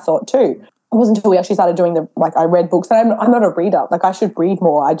what I thought too. It wasn't until we actually started doing I read books, and I'm not a reader. Like I should read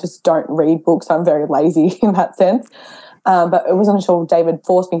more. I just don't read books. I'm very lazy in that sense. But it wasn't until David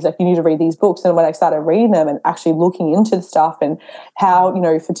forced me, he's like, you need to read these books. And when I started reading them and actually looking into the stuff and how,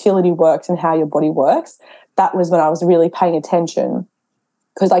 fertility works and how your body works, that was when I was really paying attention.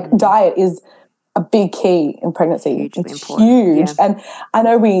 Because diet is a big key in pregnancy. Hugely it's important. Huge. Yeah. And I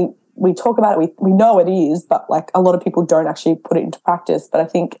know we talk about it, we know it is, but a lot of people don't actually put it into practice. But I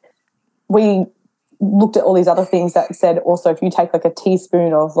think we looked at all these other things that said also if you take a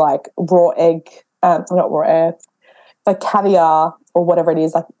teaspoon of raw egg, not raw egg, caviar or whatever it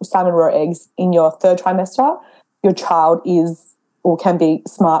is, salmon raw eggs in your third trimester, your child is or can be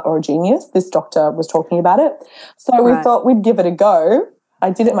smart or a genius. This doctor was talking about it. So we thought we'd give it a go. I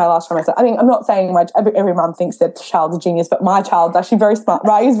did it my last trimester. I mean, I'm not saying every mum thinks that the child's a genius, but my child's actually very smart.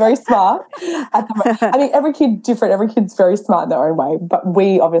 Right? He's very smart. I mean, every kid's different. Every kid's very smart in their own way. But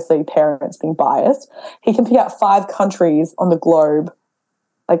we, obviously, parents being biased, he can pick out 5 countries on the globe.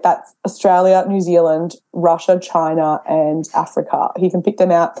 That's Australia, New Zealand, Russia, China, and Africa. He can pick them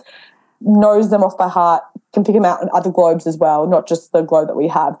out, knows them off by heart, can pick them out in other globes as well, not just the globe that we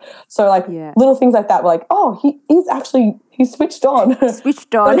have. So little things like that, we're oh, he's switched on.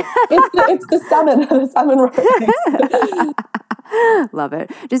 Switched on. it's the salmon roast. Love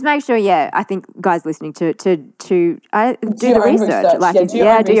it. Just make sure, I think guys listening to do the research. Do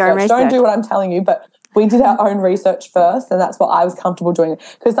your own research. Don't do what I'm telling you, but we did our own research first, and that's what I was comfortable doing.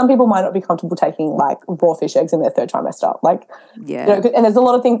 Because some people might not be comfortable taking raw fish eggs in their third trimester. And there's a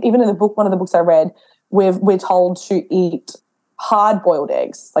lot of things. Even in the book, one of the books I read, we're told to eat hard-boiled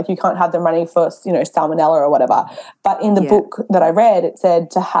eggs. Like you can't have them runny for, salmonella or whatever. But in the book that I read, it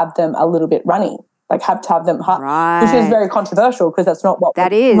said to have them a little bit runny. Like have to have them hot, which is very controversial because that's not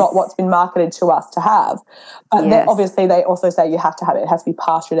what's been marketed to us to have. But then obviously they also say you have to have it. It has to be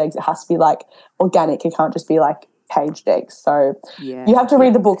pastured eggs. It has to be like organic. It can't just be like caged eggs. So you have to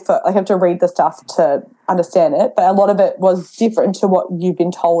read the book for, like, you have to read the stuff to understand it. But a lot of it was different to what you've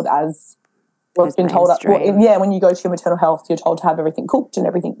been told as what's been told. When you go to your maternal health, you're told to have everything cooked and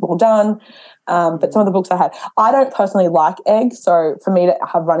everything well done. But some of the books I don't personally like eggs, so for me to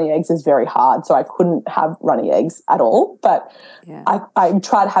have runny eggs is very hard. So I couldn't have runny eggs at all. But I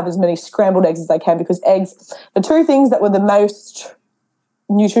try to have as many scrambled eggs as I can because eggs, the two things that were the most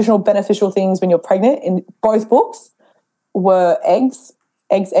nutritional beneficial things when you're pregnant in both books were eggs,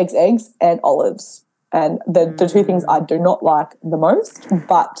 and olives. And the two things I do not like the most,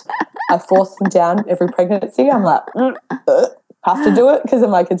 but I force them down every pregnancy. I'm like, have to do it because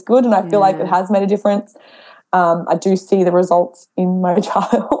I'm like, it's good and I feel like it has made a difference. I do see the results in my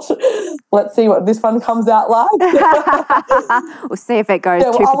child. Let's see what this one comes out like. We'll see if it goes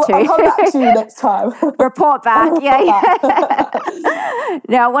 2 for 2. I'll come back to you next time. Report back.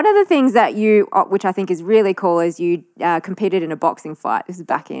 Now, one of the things that you, which I think is really cool, is you competed in a boxing fight. This is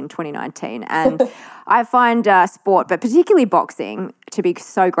back in 2019. And I find sport, but particularly boxing, to be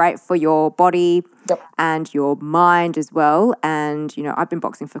so great for your body and your mind as well. And, I've been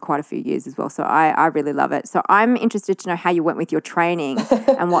boxing for quite a few years as well, so I really love it. So I'm interested to know how you went with your training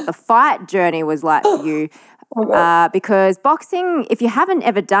and what the fight journey was like for you. Because boxing, if you haven't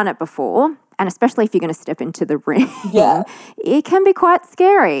ever done it before, and especially if you're going to step into the ring, it can be quite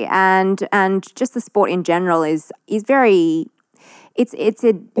scary. And just the sport in general is very... It's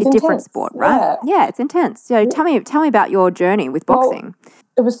a different sport, right? Yeah, it's intense. So tell me about your journey with boxing. Well,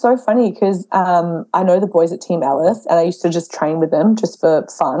 it was so funny because I know the boys at Team Alice and I used to just train with them just for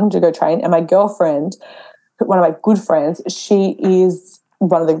fun to go train. And my girlfriend, one of my good friends, she is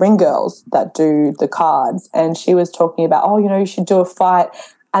one of the ring girls that do the cards, and she was talking about, you should do a fight,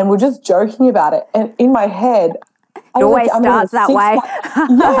 and we're just joking about it. And in my head, it always starts that way.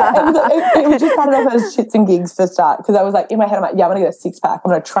 It just started off as shits and gigs for start because I was like, in my head, I'm like, I'm going to get a six-pack.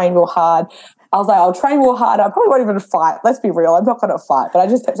 I'm going to train real hard. I was like, I'll train real hard. I probably won't even fight. Let's be real. I'm not going to fight. But I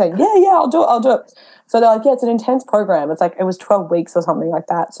just kept saying, I'll do it. So they're like, it's an intense program. It's like, it was 12 weeks or something like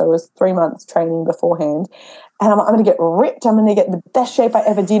that. So it was 3 months training beforehand. And I'm going to get ripped. I'm going to get the best shape I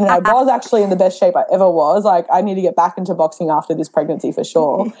ever did. And I was actually in the best shape I ever was. Like, I need to get back into boxing after this pregnancy for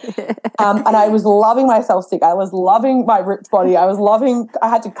sure. And I was loving myself sick. I was loving my ripped body. I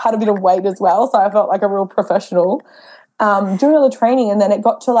had to cut a bit of weight as well. So I felt like a real professional doing all the training. And then it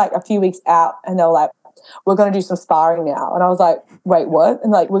got to like a few weeks out and they were like, we're going to do some sparring now. And I was like, wait, what?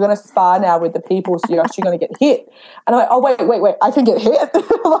 And like, we're going to spar now with the people, so you're actually going to get hit. And I'm like, oh, wait, I can get hit?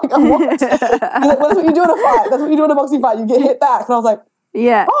 I'm like, oh, what? He's like, well, that's what you do in a fight. That's what you do in a boxing fight. You get hit back. And I was like,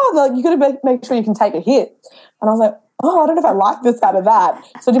 like, you got to make sure you can take a hit. And I was like, I don't know if I like this out of that.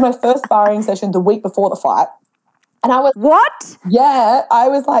 So I did my first sparring session the week before the fight. And I was... What? Yeah. I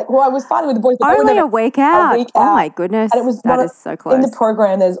was like, I was fighting with the boys. Only a week out. Oh, my goodness. And that is so close. In the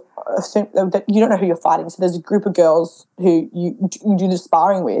program, there's... you don't know who you're fighting. So there's a group of girls who you do the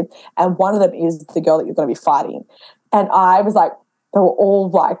sparring with, and one of them is the girl that you're going to be fighting. And I was like, they were all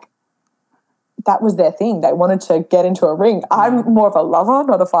like, that was their thing. They wanted to get into a ring. I'm more of a lover,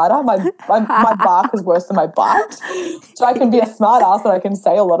 not a fighter. My bark is worse than my bite. So I can be a smart ass and I can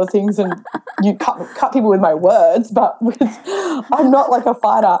say a lot of things and you cut people with my words, but I'm not like a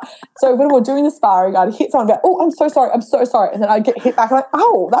fighter. So when we're doing the sparring, I'd hit someone and go, oh, I'm so sorry. And then I'd get hit back and I'm like,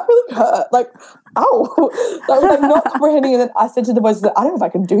 oh, that really hurt. Like, oh. So I was like not comprehending. And then I said to the boys, I don't know if I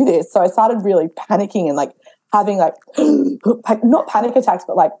can do this. So I started really panicking and like having like not panic attacks,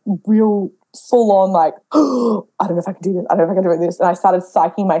 but like real full on like, I don't know if I can do this. I don't know if I can do this. And I started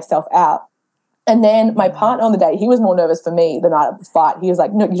psyching myself out. And then my partner on the day, he was more nervous for me the night of the fight. He was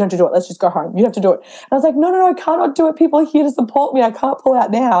like, no, you don't have to do it. Let's just go home. You have to do it. And I was like, no, I cannot do it. People are here to support me. I can't pull out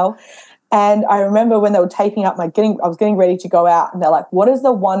now. And I remember when they were taping up I was getting ready to go out and they're like, what is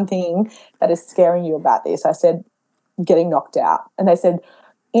the one thing that is scaring you about this? I said, getting knocked out. And they said,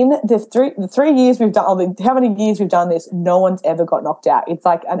 in the three years we've done, how many years we've done this, no one's ever got knocked out. It's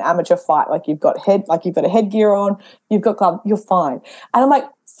like an amateur fight. Like you've got a headgear on, you've got gloves, you're fine. And I'm like,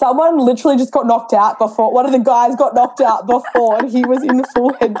 someone literally just got knocked out before. One of the guys got knocked out before and he was in the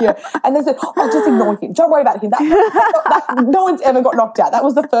full headgear. And they said, oh, just ignore him. Don't worry about him. No one's ever got knocked out. That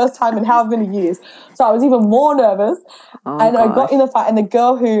was the first time in however many years. So I was even more nervous. I got in the fight and the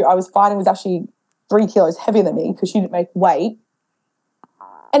girl who I was fighting was actually 3 kilos heavier than me because she didn't make weight.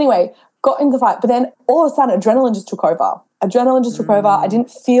 Anyway, got into the fight, but then all of a sudden adrenaline just took over. adrenaline just took over. I didn't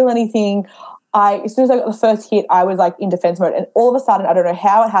feel anything. As soon as I got the first hit, I was like in defense mode. And all of a sudden, I don't know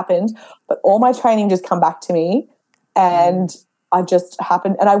how it happened, but all my training just come back to me and I just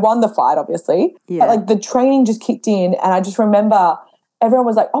happened. And I won the fight, obviously. Yeah. But like the training just kicked in. And I just remember everyone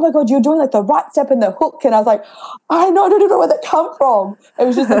was like, oh my God, you're doing like the right step and the hook. And I was like, I don't know where that come from. It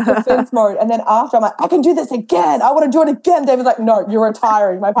was just like defense mode. And then after I'm like, I can do this again. I want to do it again. David's like, no, you're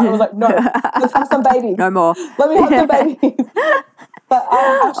retiring. My partner was like, no, let's have some babies. No more. Let me have some babies. But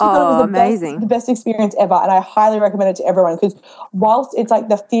I actually thought it was the best experience ever. And I highly recommend it to everyone because whilst it's like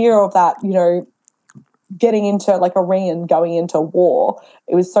the fear of that, you know, getting into like a ring and going into war,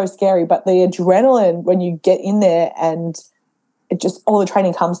 it was so scary. But the adrenaline when you get in there and it just, all the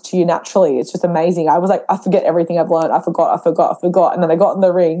training comes to you naturally. It's just amazing. I was like, I forget everything I've learned. I forgot. And then I got in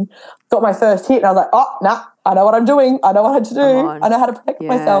the ring, got my first hit and I was like, oh, nah, I know what I'm doing. I know what to do. I know how to protect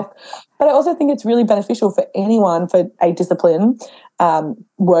myself. But I also think it's really beneficial for anyone for a discipline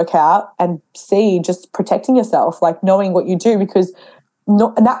workout and just protecting yourself, like knowing what you do because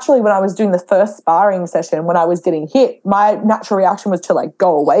naturally when I was doing the first sparring session, when I was getting hit, my natural reaction was to like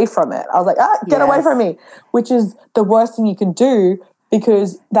go away from it. I was like, get away from me, which is the worst thing you can do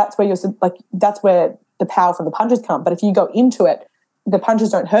because that's where that's where the power from the punches come. But if you go into it, the punches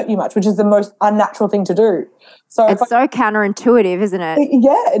don't hurt you much, which is the most unnatural thing to do. So it's so counterintuitive, isn't it?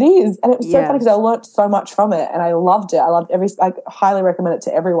 Yeah, it is. And it was so funny because I learned so much from it and I loved it. I highly recommend it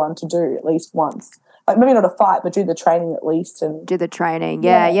to everyone to do at least once. Like maybe not a fight, but do the training at least. And do the training.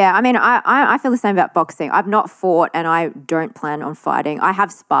 Yeah. I mean, I feel the same about boxing. I've not fought and I don't plan on fighting. I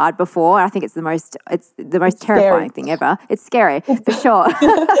have sparred before. I think it's the most terrifying thing ever. It's scary for sure.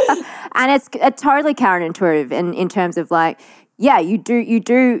 And it's totally counterintuitive in terms of like, yeah, you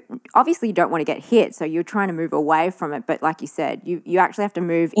do. Obviously, you don't want to get hit, so you're trying to move away from it. But like you said, you actually have to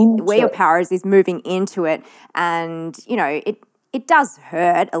move where your power is moving into it, and you know it does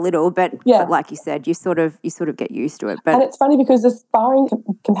hurt a little, but like you said, you sort of get used to it. But and it's funny because the sparring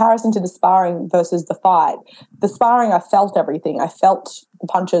comparison to the sparring versus the fight, the sparring I felt everything. I felt the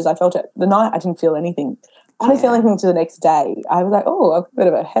punches. I felt it. The night I didn't feel anything. I didn't feel anything to the next day. I was like, oh, I've got a bit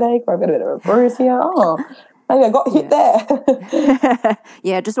of a headache or I've got a bit of a bruise here. Oh. Maybe I got hit there.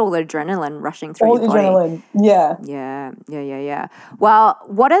 Yeah, just all the adrenaline rushing through your body. Adrenaline, Yeah. Well,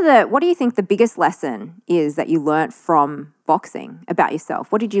 what do you think the biggest lesson is that you learnt from boxing about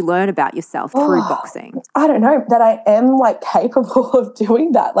yourself? What did you learn about yourself through boxing? I don't know, that I am like capable of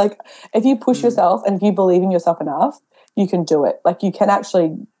doing that. Like if you push yourself and if you believe in yourself enough, you can do it. Like you can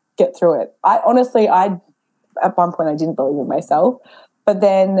actually get through it. I at one point I didn't believe in myself. But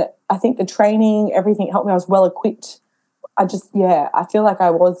then I think the training, everything helped me. I was well equipped. I feel like I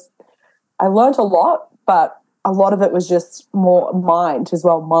learned a lot, but a lot of it was just more mind as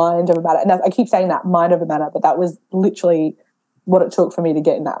well, mind over matter. And I keep saying that, mind over matter, but that was literally what it took for me to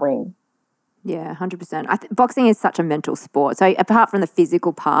get in that ring. Yeah, 100%. Boxing is such a mental sport. So apart from the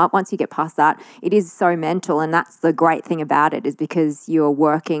physical part, once you get past that, it is so mental. And that's the great thing about it is because you're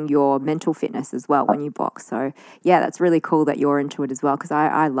working your mental fitness as well when you box. So, yeah, that's really cool that you're into it as well because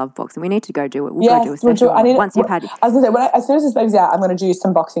I love boxing. We need to go do it. We'll go do a session once you've had... I was going to say, as soon as this baby's out, I'm going to do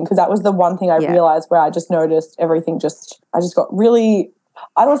some boxing because that was the one thing I realised where I just noticed everything I just got really,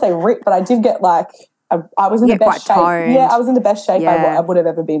 I don't want to say ripped, but I did get like, I was in the best shape. Toned. Yeah, I was in the best shape I would have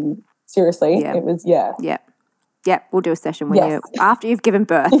ever been. Seriously, it was, Yeah, we'll do a session when after you've given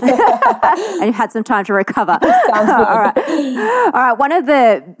birth and you've had some time to recover. Sounds good. All right. One of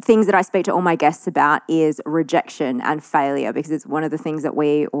the things that I speak to all my guests about is rejection and failure because it's one of the things that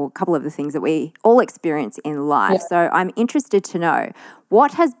a couple of the things that we all experience in life. Yeah. So I'm interested to know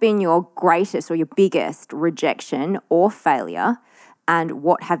what has been your greatest or your biggest rejection or failure and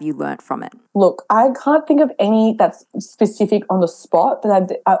what have you learnt from it? Look, I can't think of any that's specific on the spot,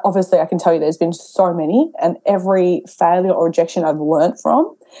 but obviously I can tell you there's been so many and every failure or rejection I've learnt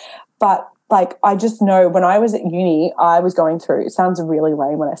from. But like I just know when I was at uni, I was going through, it sounds really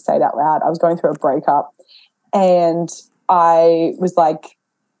lame when I say it out loud, I was going through a breakup and I was like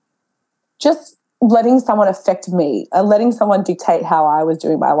just letting someone affect me, letting someone dictate how I was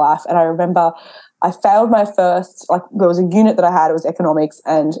doing my life. And I remember I failed my first, there was a unit that I had, it was economics,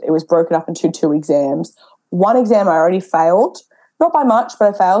 and it was broken up into 2 exams. One exam I already failed, not by much,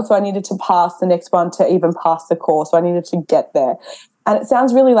 but I failed, so I needed to pass the next one to even pass the course, so I needed to get there. And it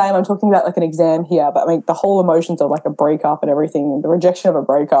sounds really lame, I'm talking about like an exam here, but I mean the whole emotions of like a breakup and everything, the rejection of a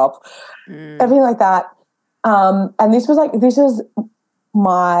breakup, everything like that. And this was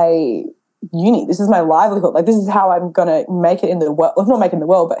my uni. This is my livelihood. Like, this is how I'm going to make it in the world. Well, not make it in the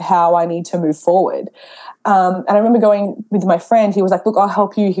world, but how I need to move forward. And I remember going with my friend. He was like, look, I'll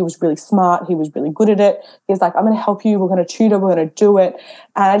help you. He was really smart. He was really good at it. He was like, I'm going to help you. We're going to tutor. We're going to do it.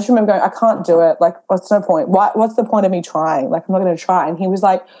 And I just remember going, I can't do it. Like, what's no point? What's the point of me trying? Like, I'm not going to try. And he was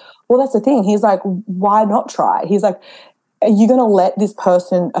like, well, that's the thing. He's like, why not try? He's like, are you going to let this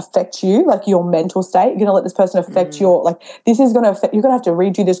person affect you, like your mental state? You're going to let this person affect your, like, this is going to affect, you're going to have to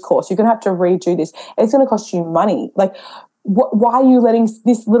redo this course. You're going to have to redo this. It's going to cost you money. Like, why are you letting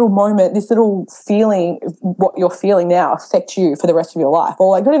this little moment, this little feeling, what you're feeling now, affect you for the rest of your life?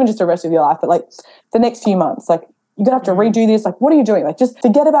 Or like, not even just the rest of your life, but like the next few months. Like, you're going to have to redo this. Like, what are you doing? Like, just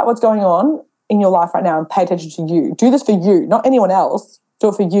forget about what's going on in your life right now and pay attention to you. Do this for you, not anyone else. Do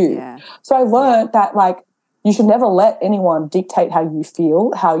it for you. Yeah. So I learned that, like, you should never let anyone dictate how you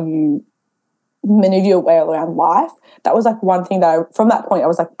feel, how you maneuver your way around life. That was like one thing that from that point, I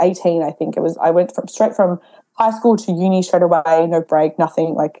was like 18, I think it was. I went straight from high school to uni straight away, no break,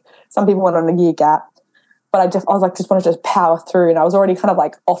 nothing. Like, some people went on a year gap, but I was like, just wanted to just power through. And I was already kind of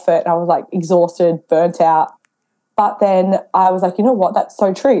like off it. I was like exhausted, burnt out. But then I was like, you know what? That's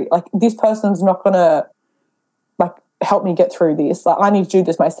so true. Like, this person's not going to like help me get through this. Like, I need to do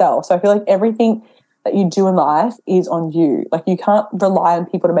this myself. So I feel like everything that you do in life is on you. Like, you can't rely on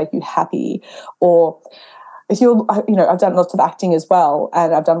people to make you happy. Or if you're, you know, I've done lots of acting as well,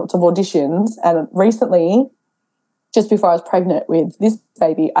 and I've done lots of auditions. And recently, just before I was pregnant with this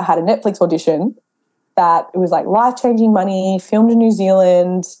baby, I had a Netflix audition that it was like life-changing money, filmed in New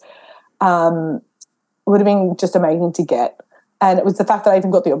Zealand. Would have been just amazing to get. And it was the fact that I even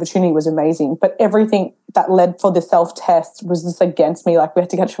got the opportunity was amazing. But everything that led for the self-test was just against me. Like, we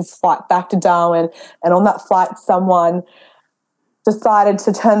had to catch a flight back to Darwin. And on that flight, someone decided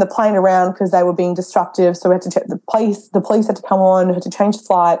to turn the plane around because they were being disruptive. So we had to check the police had to come on, had to change the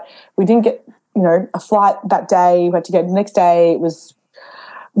flight. We didn't get, you know, a flight that day. We had to go the next day. It was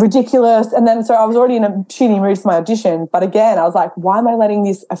ridiculous. And then so I was already in a shitty mood for my audition. But again, I was like, why am I letting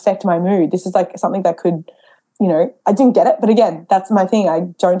this affect my mood? This is like something that could, you know, I didn't get it. But again, that's my thing. I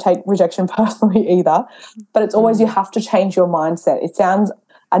don't take rejection personally either. But it's always, you have to change your mindset. It sounds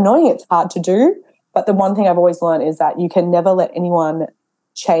annoying. It's hard to do. But the one thing I've always learned is that you can never let anyone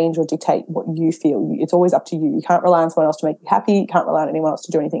change or dictate what you feel. It's always up to you. You can't rely on someone else to make you happy. You can't rely on anyone else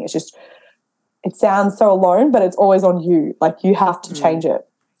to do anything. It's just, it sounds so alone, but it's always on you. Like, you have to change it.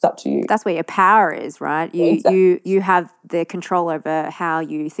 It's up to you. That's where your power is, right? You have the control over how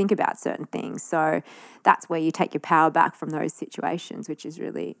you think about certain things. So that's where you take your power back from those situations, which is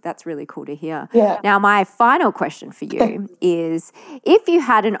that's really cool to hear. Yeah. Now, my final question for you is, if you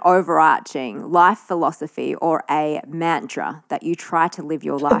had an overarching life philosophy or a mantra that you try to live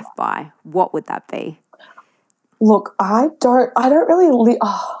your life by, what would that be? Look, I don't really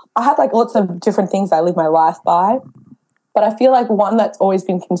I have like lots of different things I live my life by. But I feel like one that's always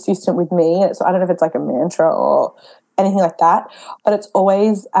been consistent with me, and I don't know if it's like a mantra or anything like that, but it's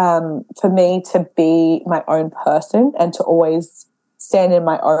always for me to be my own person and to always stand in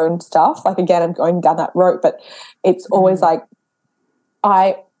my own stuff. Like, again, I'm going down that road, but it's always like,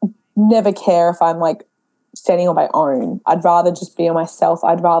 I never care if I'm like standing on my own. I'd rather just be on myself.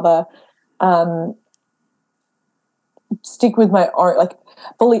 I'd rather stick with my own,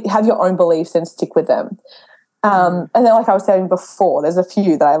 like, have your own beliefs and stick with them. And then, like I was saying before, there's a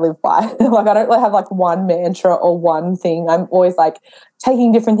few that I live by. Like, I don't really have like one mantra or one thing. I'm always like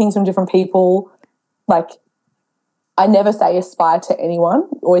taking different things from different people. Like, I never say aspire to anyone.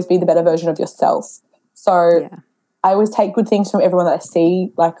 Always be the better version of yourself. So I always take good things from everyone that I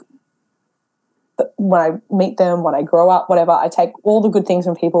see. Like, when I meet them, when I grow up, whatever, I take all the good things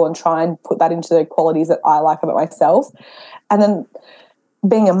from people and try and put that into the qualities that I like about myself. And then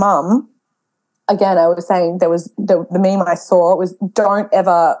being a mum, again, I was saying there was the meme I saw was, don't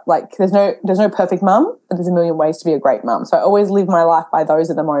ever, like, there's no perfect mum, but there's a million ways to be a great mum. So I always live my life by those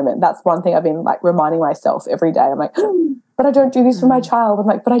at the moment. That's one thing I've been like reminding myself every day. I'm like, but I don't do this for my child. I'm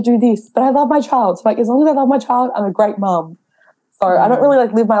like, but I do this, but I love my child. So like, as long as I love my child, I'm a great mum. So I don't really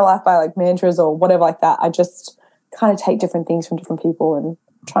like live my life by like mantras or whatever like that. I just kind of take different things from different people and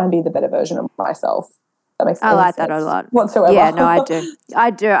try and be the better version of myself. That makes sense. I like that a lot. Whatsoever. Yeah, no, I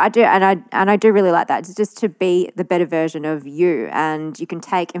do. And I do really like that. It's just to be the better version of you, and you can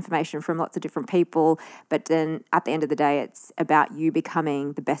take information from lots of different people, but then at the end of the day, it's about you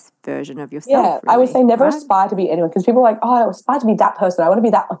becoming the best version of yourself. Yeah, really, I would say never aspire to be anyone, because people are like, oh, I aspire to be that person. I want to be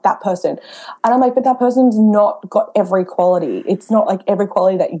that person. And I'm like, but that person's not got every quality. It's not like every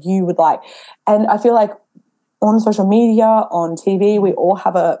quality that you would like. And I feel like on social media, on TV, we all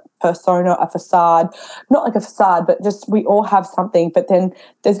have a persona, a facade, not like a facade, but just we all have something. But then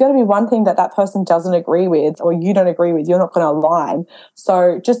there's going to be one thing that person doesn't agree with, or you don't agree with. You're not going to align.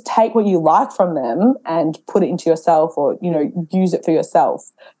 So just take what you like from them and put it into yourself, or, use it for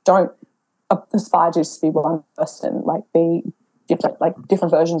yourself. Don't aspire to just be one person. Like, be different, like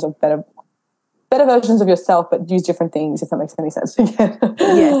different versions of better versions of yourself, but use different things, if that makes any sense.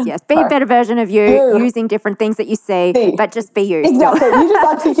 Yes. Be a better version of you, using different things that you see, but just be you. Exactly. You just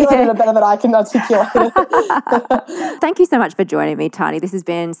articulated it better than I can articulate it. Thank you so much for joining me, Tani. This has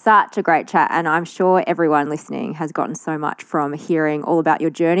been such a great chat, and I'm sure everyone listening has gotten so much from hearing all about your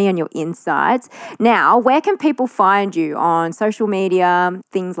journey and your insights. Now, where can people find you on social media,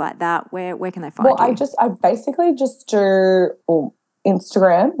 things like that? Where can they find you? Well, I basically just do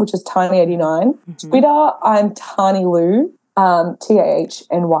Instagram, which is Tani89. Twitter, I'm Tani Lew,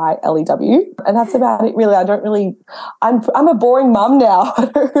 TAHNYLEW, and that's about it. Really, I'm a boring mum now. I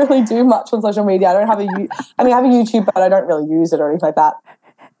don't really do much on social media. I have a YouTube, but I don't really use it or anything like that.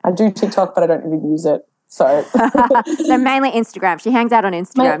 I do TikTok, but I don't even use it. So, so mainly Instagram. She hangs out on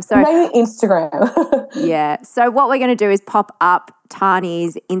Instagram. Mainly Instagram. Yeah. So what we're going to do is pop up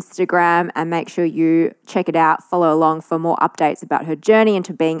Tani's Instagram and make sure you check it out, follow along for more updates about her journey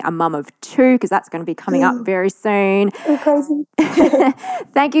into being a mum of 2, because that's going to be coming up very soon. So crazy.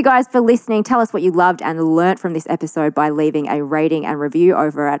 Thank you guys for listening. Tell us what you loved and learnt from this episode by leaving a rating and review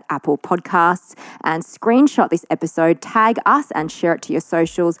over at Apple Podcasts, and screenshot this episode, tag us and share it to your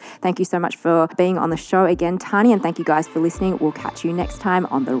socials. Thank you so much for being on the show again, Tani, and thank you guys for listening. We'll catch you next time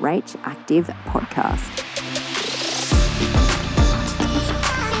on the Rach Active Podcast.